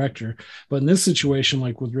influence the director. But in this situation,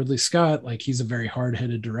 like with Ridley Scott, like he's a very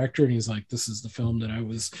hard-headed director, and he's like, this is the film that I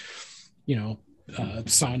was,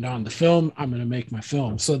 signed on to film. I'm going to make my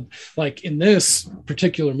film. So like in this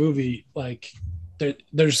particular movie, like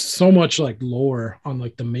there's so much like lore on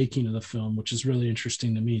like the making of the film, which is really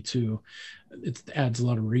interesting to me too. It adds a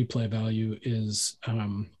lot of replay value. Is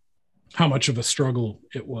how much of a struggle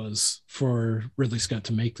it was for Ridley Scott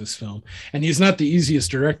to make this film. And he's not the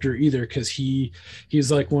easiest director either, because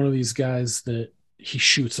he's like one of these guys that he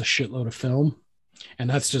shoots a shitload of film, and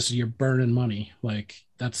that's just, you're burning money. Like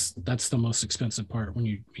that's the most expensive part,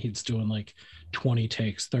 when he's doing like 20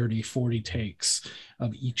 takes, 30, 40 takes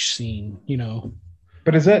of each scene, you know.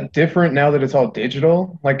 But is that different now that it's all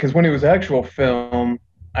digital? Like, because when it was actual film,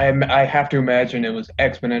 I have to imagine it was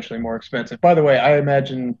exponentially more expensive. By the way, I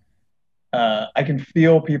imagine I can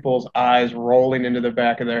feel people's eyes rolling into the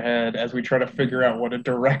back of their head as we try to figure out what a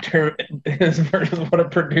director is versus what a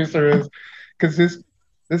producer is. Because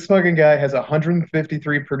this fucking guy has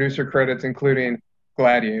 153 producer credits, including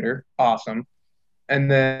Gladiator. Awesome. And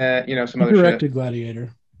then, some other directed shit.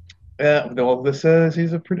 Gladiator. Well, this says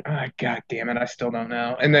he's a God damn it, I still don't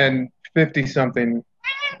know. And then 50-something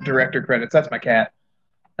director credits. That's my cat.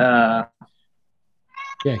 Yeah,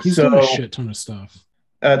 he's done a shit ton of stuff.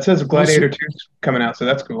 It says Gladiator 2 is coming out, so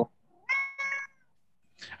that's cool.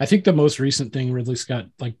 I think the most recent thing Ridley Scott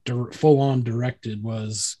like full on directed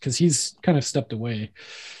was, because he's kind of stepped away,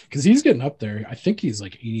 because he's getting up there. I think he's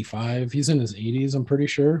like 85. He's in his 80s, I'm pretty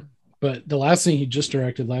sure. But the last thing he just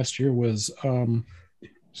directed last year was, The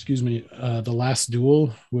Last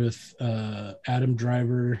Duel with Adam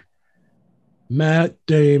Driver, Matt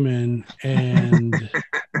Damon, and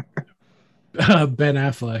Ben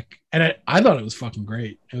Affleck. And I thought it was fucking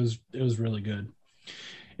great. It was really good.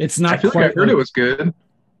 It's not I feel quite like I heard it was good.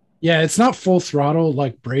 Yeah, it's not full throttle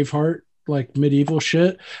like Braveheart, like medieval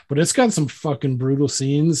shit, but it's got some fucking brutal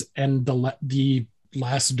scenes. And the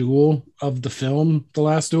last duel of the film, The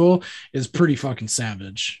Last Duel, is pretty fucking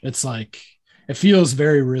savage. It's like, it feels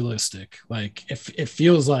very realistic. Like it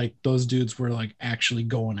feels like those dudes were like actually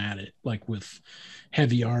going at it, like with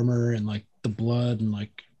heavy armor and like the blood and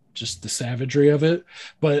like just the savagery of it.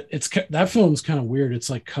 But that film's kind of weird. It's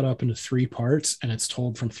like cut up into 3 parts, and it's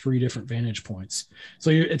told from 3 different vantage points. So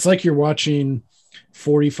it's like you're watching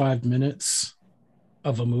 45 minutes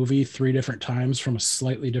of a movie 3 different times from a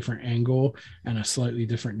slightly different angle and a slightly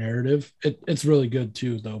different narrative. It's really good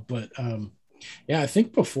too, though. But yeah, I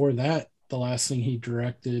think before that, the last thing he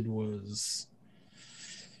directed was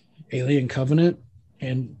Alien Covenant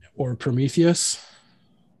or Prometheus.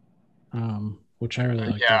 Which I really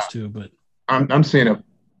like those too, but I'm seeing a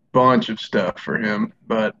bunch of stuff for him,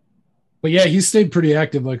 but yeah, he stayed pretty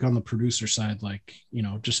active, like on the producer side, like,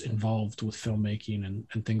 just involved with filmmaking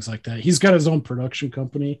and things like that. He's got his own production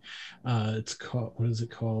company. It's called, what is it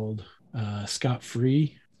called? Scott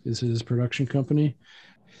Free is his production company.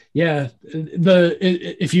 Yeah,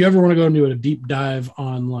 if you ever want to go into a deep dive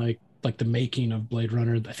on like the making of Blade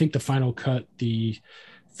Runner, I think the final cut, the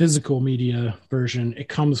physical media version, it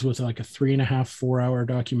comes with like a 3.5-4 hour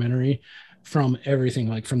documentary from everything,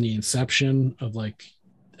 like from the inception of like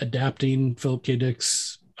adapting Philip K.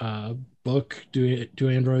 Dick's book, Do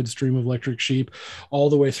Androids Dream of Electric Sheep, all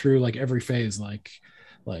the way through like every phase, like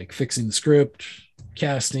fixing the script,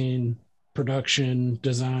 casting, production,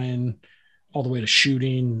 design, all the way to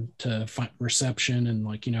shooting, to reception, and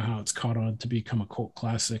like, how it's caught on to become a cult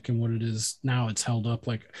classic, and what it is now. It's held up,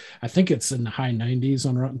 like, I think it's in the high 90s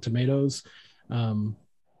on Rotten Tomatoes. I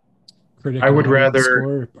would rather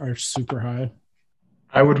score are super high.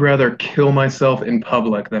 I would rather kill myself in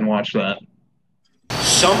public than watch that.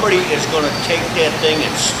 Somebody is going to take that thing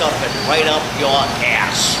and stuff it right up your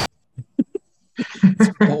ass.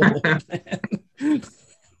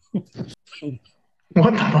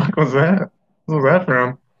 What the fuck was that? What was that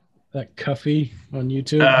from? That Cuffy on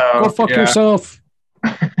YouTube. Go fuck yourself.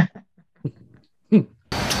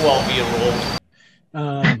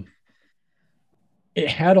 12-year-old. It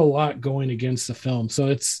had a lot going against the film, so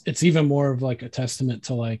it's even more of like a testament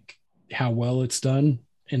to like how well it's done,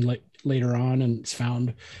 and like later on, and it's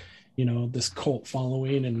found, this cult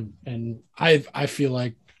following, and I feel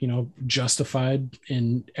like, justified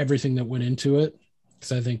in everything that went into it,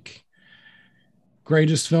 because I think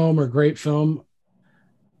greatest film or great film,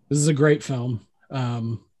 this is a great film.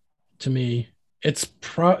 To me, it's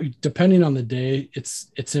depending on the day, it's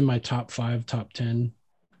in my top 5, top 10,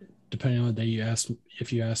 depending on the day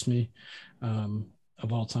if you ask me,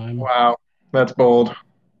 of all time. Wow, that's bold.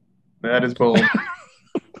 That is bold.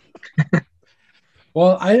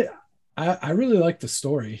 Well, I really like the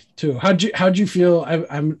story too. How'd you feel?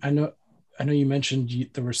 I know you mentioned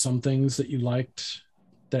there were some things that you liked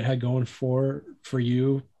that had going for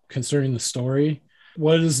you concerning the story.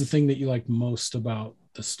 What is the thing that you like most about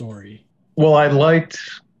the story? Well, I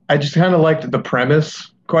just kind of liked the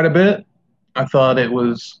premise quite a bit. I thought it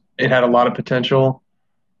had a lot of potential.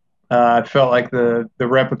 I felt like the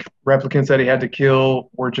replicants that he had to kill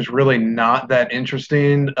were just really not that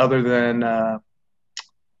interesting, other than the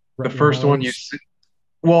Rutger first one you Hauer's. see.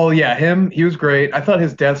 Well, yeah, he was great. I thought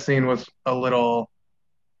his death scene was a little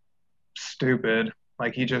stupid.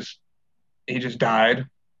 Like he just died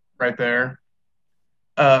right there.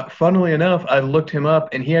 Funnily enough, I looked him up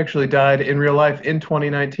and he actually died in real life in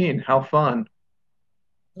 2019. How fun.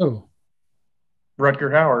 Oh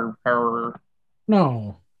Rutger Hauer.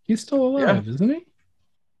 no, he's still Yeah. alive, isn't he?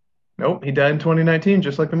 Nope, he died in 2019,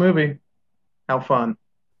 just like the movie. How fun.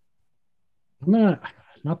 I'm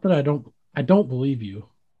not that I don't believe you.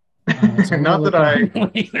 So I'm gonna Not that look it I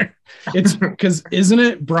up later. It's because isn't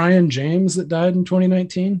it Brian James that died in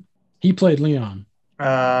 2019? He played Leon.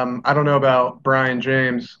 I don't know about Brian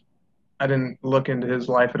James. I didn't look into his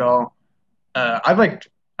life at all. I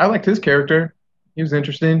liked his character. He was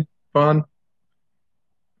interesting, fun.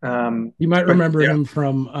 You might But remember yeah. him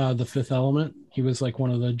from The Fifth Element. He was like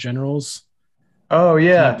one of the generals. Oh Can you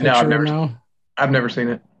yeah. No, picture him now? I've never seen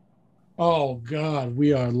it. Oh God,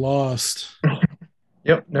 we are lost.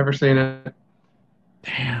 Yep, never seen it.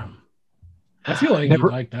 Damn. I feel like you'd Never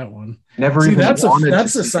like that one. never See, even wanted to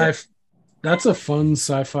that's a see it. that's a fun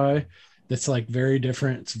sci-fi that's like very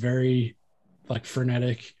different. It's very like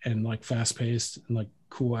frenetic and like fast-paced and like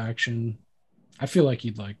cool action. I feel like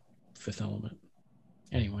you'd like Fifth Element.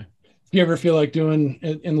 Anyway, if you ever feel like doing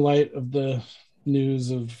in light of the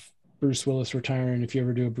news of Bruce Willis retiring, if you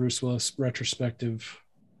ever do a Bruce Willis retrospective,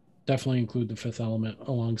 definitely include The Fifth Element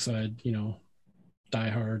alongside, Die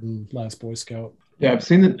Hard and Last Boy Scout. Yeah, I've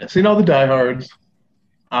seen all the diehards,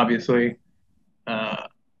 obviously. Uh,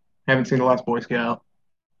 haven't seen the Last Boy Scout.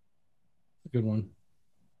 Good one.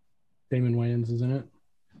 Damon Wayans is in it.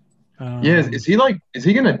 Yeah, is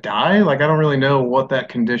he gonna die? Like I don't really know what that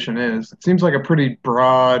condition is. It seems like a pretty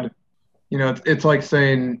broad, it's like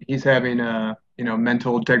saying he's having a,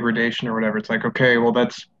 mental degradation or whatever. It's like, okay, well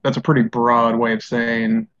that's a pretty broad way of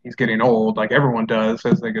saying he's getting old, like everyone does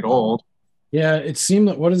as they get old. Yeah, it seemed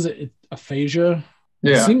that what is it? Aphasia. It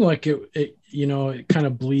Yeah. seemed like it kind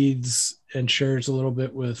of bleeds and shares a little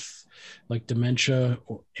bit with like dementia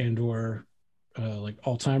or like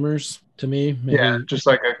Alzheimer's to me, Yeah, maybe. just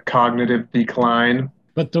like a cognitive decline.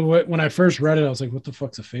 But when I first read it, I was like, "What the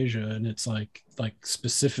fuck's aphasia?" And it's like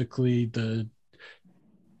specifically the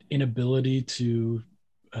inability to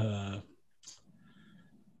uh,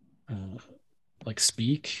 uh, like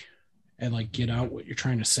speak and like get out what you're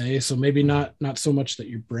trying to say. So maybe not so much that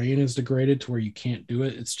your brain is degraded to where you can't do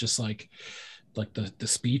it. It's just like the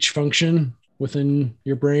speech function within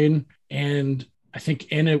your brain. And I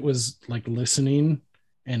think in it was like listening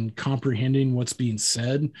and comprehending what's being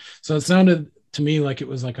said. So it sounded to me like it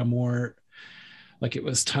was like a more like it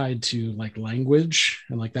was tied to like language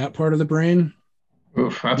and like that part of the brain,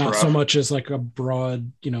 Oof, that's not so rough. much as like a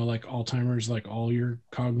broad, like Alzheimer's, like all your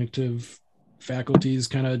cognitive faculties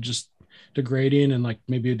kind of just degrading, and like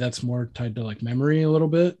maybe that's more tied to like memory a little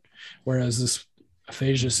bit, whereas this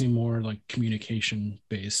aphasia seemed more like communication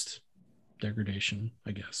based degradation,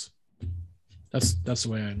 I guess. That's the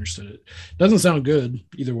way I understood it. Doesn't sound good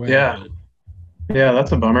either way. Yeah. Yeah,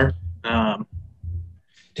 that's a bummer.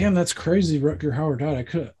 Damn, that's crazy. Rutger Hauer died. I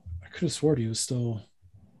could have sworn he was still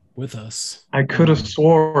with us. I could have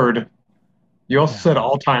sworn. You also said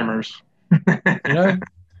Alzheimer's. Did I?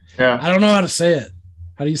 Yeah. I don't know how to say it.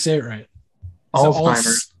 How do you say it right?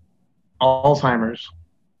 Alzheimer's. Alzheimer's.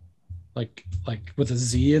 Like with a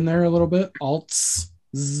Z in there a little bit. Alzheimer's.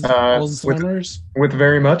 With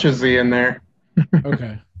very much a Z in there.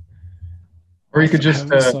 Okay. Or you could just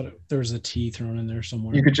thought there was a T thrown in there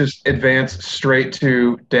somewhere. you could just advance straight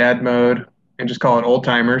to dad mode and just call it old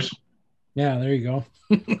timers. Yeah, there you go.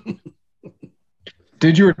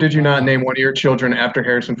 Did you or did you not name one of your children after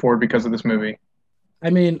Harrison Ford because of this movie? I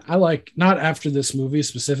mean, I like not after this movie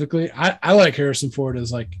specifically. I like Harrison Ford as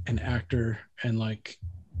like an actor and like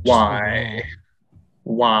Why?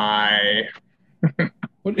 Why?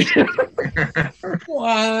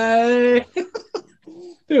 Why?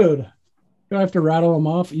 Dude, do I have to rattle him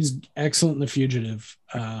off? He's excellent in The Fugitive.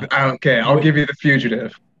 Okay, I'll give you The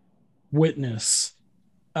Fugitive. Witness.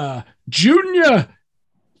 Junior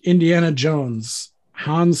Indiana Jones,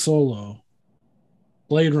 Han Solo,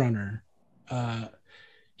 Blade Runner.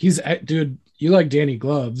 Dude, you like Danny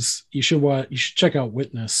Gloves. You should check out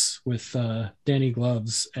Witness with Danny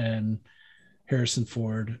Gloves and Harrison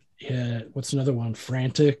Ford. Yeah, what's another one?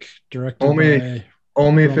 Frantic, directed by only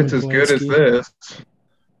if Roman it's as good as Polanski.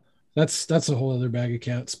 this. That's a whole other bag of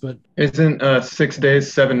cats. But Isn't 6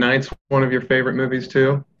 Days, 7 Nights one of your favorite movies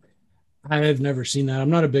too? I have never seen that. I'm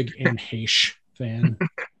not a big Anne Heche fan.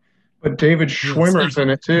 But David Schwimmer's in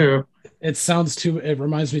it too. It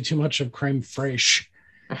reminds me too much of Crime Fraiche.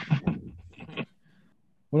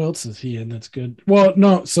 What else is he in that's good? Well,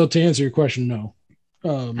 no. So to answer your question, no.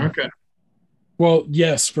 Okay. Well,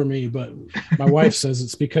 yes, for me, but my wife says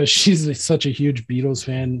it's because she's such a huge Beatles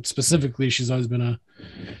fan. Specifically, she's always been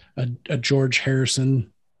a George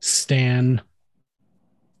Harrison stan.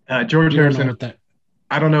 George Harrison.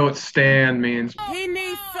 I don't know what stan means. He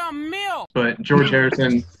needs some milk. But George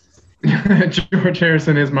Harrison, George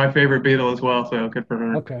Harrison is my favorite Beatle as well. So good for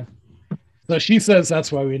her. Okay. So she says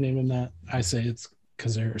that's why we name him that. I say it's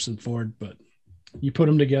because of Harrison Ford, but you put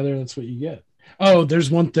them together, that's what you get. Oh, there's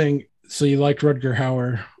one thing. So you liked Rutger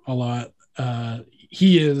Hauer a lot. I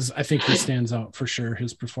think he stands out for sure.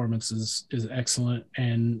 His performance is excellent.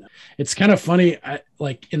 And it's kind of funny,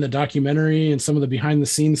 like in the documentary and some of the behind the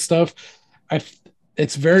scenes stuff,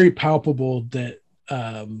 it's very palpable that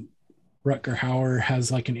Rutger Hauer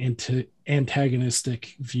has like an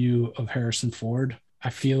antagonistic view of Harrison Ford. I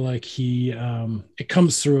feel like it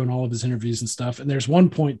comes through in all of his interviews and stuff. And there's one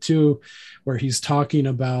point too, where he's talking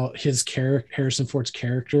about his Harrison Ford's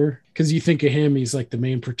character. Cause you think of him, he's like the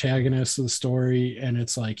main protagonist of the story. And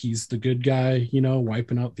it's like, he's the good guy,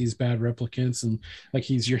 wiping out these bad replicants. And like,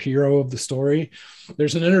 he's your hero of the story.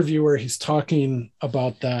 There's an interview where he's talking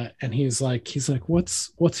about that. And he's like,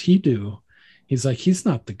 what's he do? He's like, he's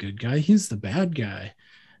not the good guy. He's the bad guy.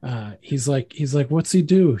 He's like, what's he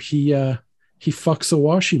do? He fucks a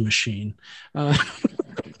washing machine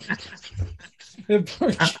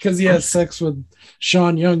because he has sex with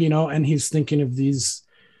Sean Young, and he's thinking of these.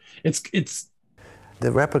 It's the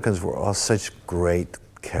replicants were all such great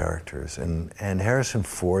characters, and Harrison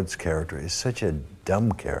Ford's character is such a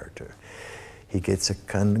dumb character. He gets a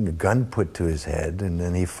gun put to his head, and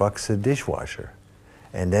then he fucks a dishwasher,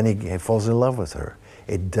 and then he falls in love with her.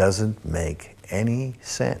 It doesn't make any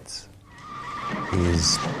sense.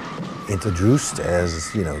 He's introduced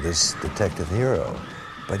as, this detective hero,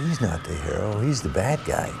 but he's not the hero. He's the bad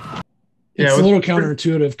guy. It's a little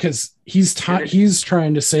counterintuitive because he's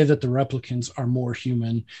trying to say that the replicants are more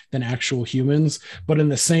human than actual humans, but in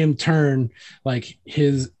the same turn, like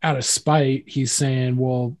out of spite, he's saying,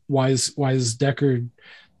 well, why is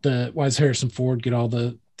Harrison Ford get all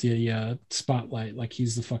the spotlight? Like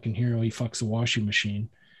he's the fucking hero. He fucks a washing machine.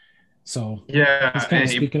 So yeah, he's kind of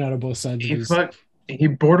speaking out of both sides. He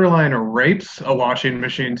borderline rapes a washing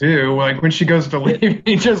machine too. Like when she goes to leave,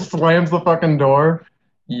 he just slams the fucking door.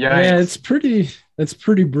 Yikes. Yeah, it's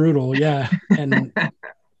pretty brutal. Yeah, and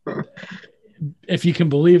if you can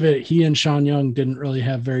believe it, he and Sean Young didn't really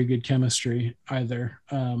have very good chemistry either.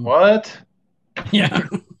 What? Yeah,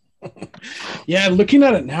 yeah. Looking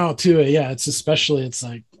at it now too, yeah, it's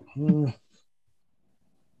like.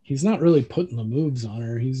 He's not really putting the moves on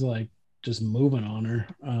her. He's like just moving on her.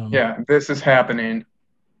 Yeah, this is happening.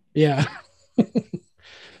 Yeah.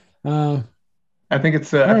 I think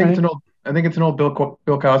it's an old Bill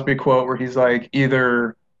Cosby quote where he's like,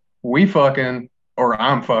 either we fucking or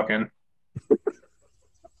I'm fucking.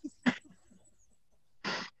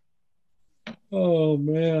 Oh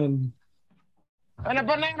man. And a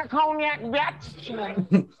banana cognac,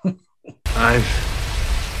 bitch. I've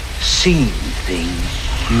seen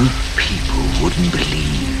things you people wouldn't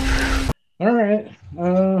believe. All right.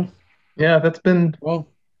 Yeah, that's been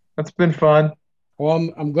fun. Well,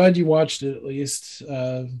 I'm glad you watched it at least,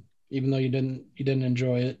 even though you didn't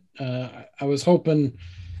enjoy it. I was hoping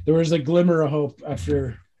there was a glimmer of hope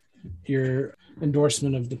after your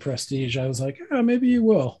endorsement of The Prestige. I was like, maybe you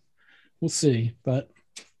will. We'll see, but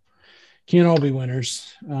can't all be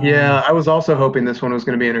winners. Yeah, I was also hoping this one was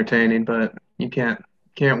going to be entertaining, but you can't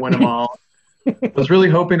win them all. I was really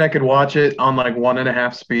hoping I could watch it on like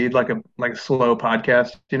 1.5 speed, like a slow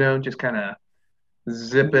podcast, just kind of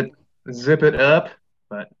zip it up.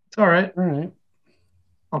 But it's all right. All right.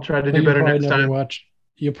 I'll try to do better next time.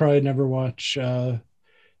 You'll probably never watch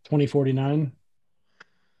 2049.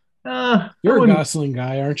 You're a Gosling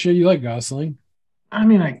guy, aren't you? You like Gosling? I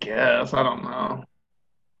mean, I guess. I don't know.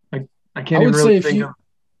 I can't even really think of.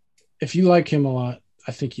 If you like him a lot,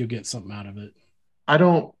 I think you'll get something out of it. I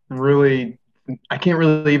can't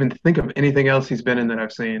really even think of anything else he's been in that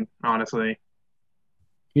I've seen, honestly.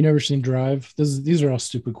 You never seen Drive? These are all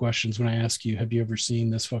stupid questions when I ask you, have you ever seen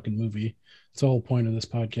this fucking movie? It's the whole point of this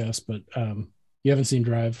podcast, but you haven't seen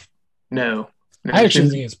Drive? No. I actually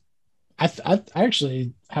think it's I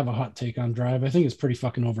actually have a hot take on Drive. I think it's pretty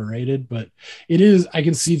fucking overrated, but it is. I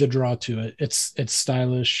can see the draw to it. It's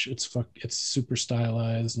stylish. It's super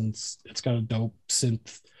stylized, and it's got a dope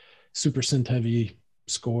super synth heavy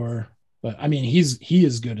score. But I mean, he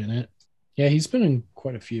is good in it. Yeah, he's been in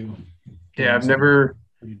quite a few. Yeah, I've games.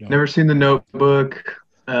 never seen The Notebook.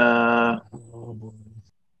 Oh, boy.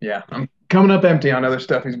 Yeah, I'm coming up empty on other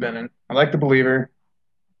stuff he's been in. I like The Believer.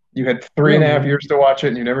 You had three Yeah, and a half man. years to watch it,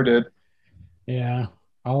 and you never did. Yeah,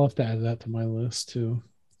 I'll have to add that to my list too.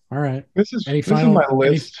 All right. This is Any this is my final?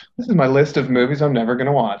 list. This is my list of movies I'm never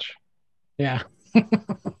gonna watch. Yeah.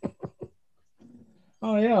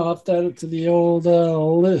 Oh yeah, I'll have to add it to the old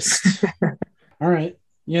list. All right.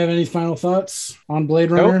 You have any final thoughts on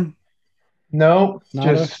Blade Runner? Nope.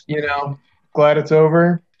 Nada? Just glad it's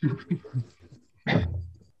over.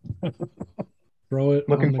 Throw it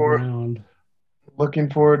on the ground. Looking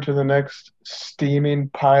forward to the next steaming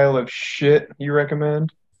pile of shit you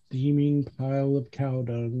recommend. Steaming pile of cow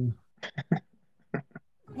dung.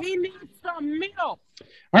 He needs some milk.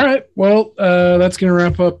 All right. Well, that's going to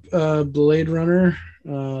wrap up Blade Runner,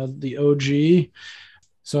 the OG.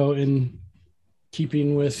 So, in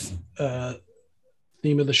keeping with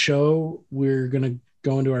theme of the show, we're going to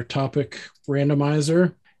go into our topic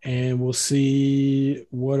randomizer, and we'll see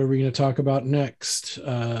what are we going to talk about next.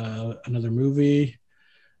 Another movie,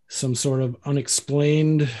 some sort of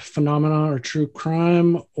unexplained phenomena or true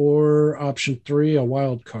crime, or option 3, a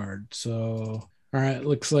wild card. So, all right,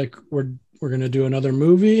 looks like we're going to do another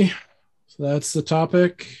movie. So that's the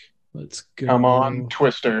topic. Let's go. Come on,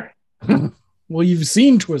 Twister. Well, you've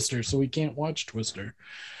seen Twister, so we can't watch Twister.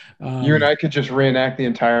 You and I could just reenact the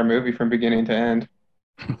entire movie from beginning to end.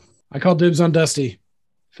 I call dibs on Dusty.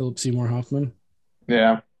 Philip Seymour Hoffman.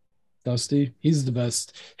 Yeah. Dusty. He's the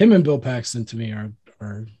best. Him and Bill Paxton, to me,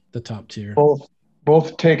 are the top tier.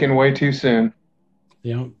 Both taken way too soon.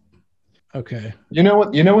 Yeah. Okay. You know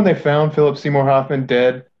what? You know when they found Philip Seymour Hoffman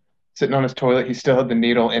dead, sitting on his toilet, he still had the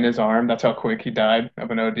needle in his arm. That's how quick he died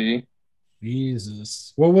of an OD.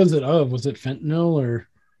 Jesus. What was it of? Was it fentanyl or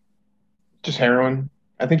just heroin?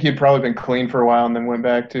 I think he'd probably been clean for a while and then went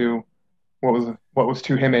back to what was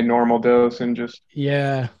to him a normal dose and just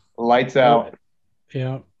lights out.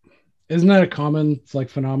 Yeah. Isn't that a common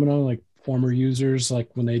phenomenon? Like former users, like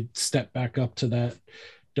when they step back up to that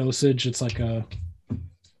dosage, it's like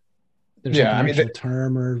there's an actual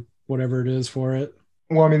term or whatever it is for it.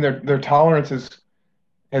 Well, I mean, their tolerance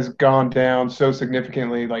has gone down so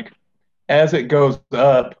significantly. Like as it goes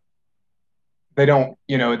up, they don't,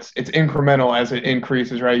 it's incremental as it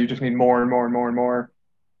increases, right? You just need more and more and more and more,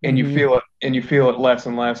 and you feel it less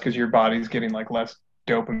and less because your body's getting like less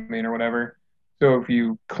dopamine or whatever. So if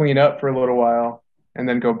you clean up for a little while and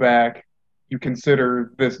then go back, you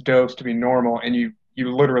consider this dose to be normal, and you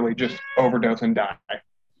literally just overdose and die.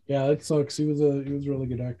 Yeah, that sucks. He was a really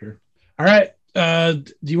good actor. All right. Do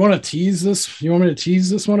you want to tease this? You want me to tease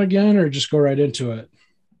this one again, or just go right into it?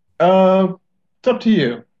 It's up to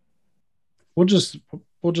you. We'll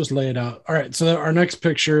just lay it out. All right. So our next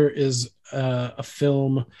picture is a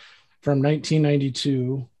film from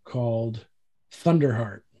 1992 called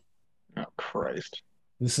Thunderheart. Oh Christ!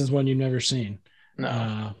 This is one you've never seen.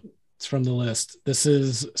 No. It's from the list. This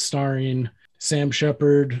is starring Sam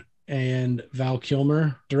Shepard and Val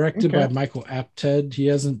Kilmer, directed by Michael Apted. He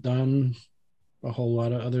hasn't done a whole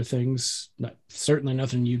lot of other things. Certainly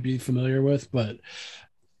nothing you'd be familiar with, but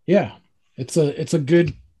yeah, it's a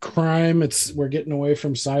good crime. We're getting away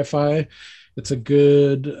from sci-fi. It's a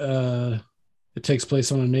good it takes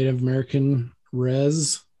place on a Native American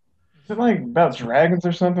res. Is it like about dragons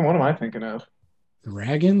or something? What am I thinking of?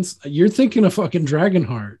 Dragons? You're thinking of fucking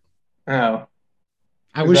Dragonheart. Oh.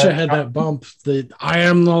 I wish I had that bump. I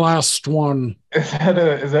am the last one.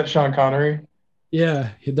 Is that Sean Connery? Yeah,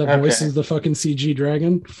 that voice is the fucking CG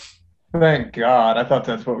dragon. Thank God. I thought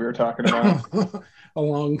that's what we were talking about.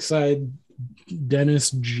 Alongside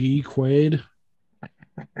Dennis G. Quaid.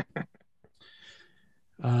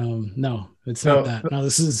 No, it's not that. No,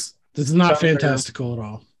 this is not fantastical at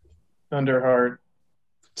all. Thunderheart.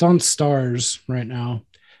 It's on Stars right now.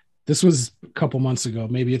 This was a couple months ago.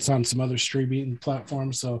 Maybe it's on some other streaming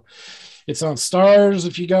platform. So it's on Stars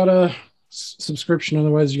if you got a subscription.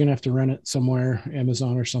 Otherwise, you're going to have to rent it somewhere,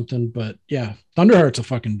 Amazon or something. But yeah, Thunderheart's a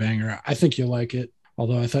fucking banger. I think you'll like it.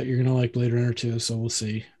 Although I thought you're going to like Blade Runner too. So we'll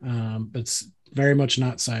see. But it's very much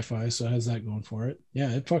not sci-fi. So it has that going for it.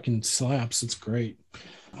 Yeah, it fucking slaps. It's great.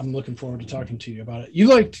 I'm looking forward to talking to you about it. You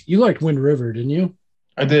liked Wind River, didn't you?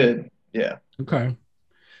 I did. Yeah. Okay.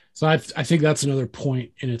 So I think that's another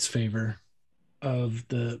point in its favor of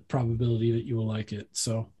the probability that you will like it.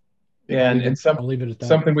 So yeah, I'll leave it at that.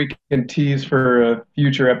 Something we can tease for a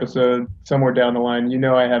future episode somewhere down the line.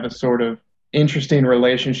 I have a sort of interesting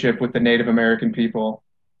relationship with the Native American people.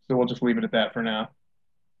 So we'll just leave it at that for now.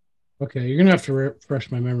 Okay, you're gonna have to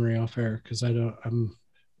refresh my memory off air because I'm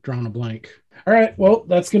drawn a blank. All right, well,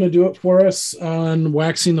 that's going to do it for us on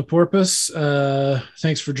Waxing the Porpoise.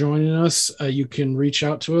 Thanks for joining us. You can reach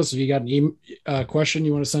out to us if you got an question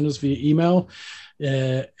you want to send us via email.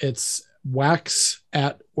 It's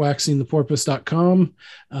wax@waxingtheporpoise.com.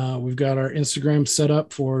 We've got our Instagram set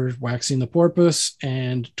up for Waxing the Porpoise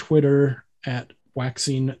and Twitter at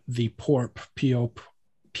Waxing the Porp,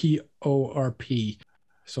 P-O-R-P.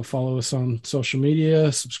 So follow us on social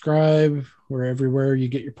media, subscribe. We're everywhere you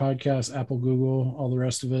get your podcasts, Apple, Google, all the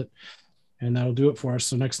rest of it. And that'll do it for us.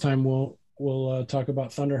 So next time we'll talk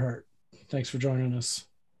about Thunderheart. Thanks for joining us.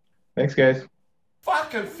 Thanks, guys.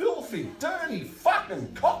 Fucking filthy, dirty, fucking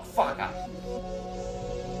cockfucker.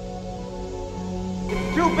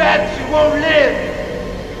 Too bad she won't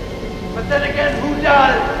live. But then again, who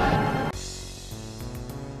does?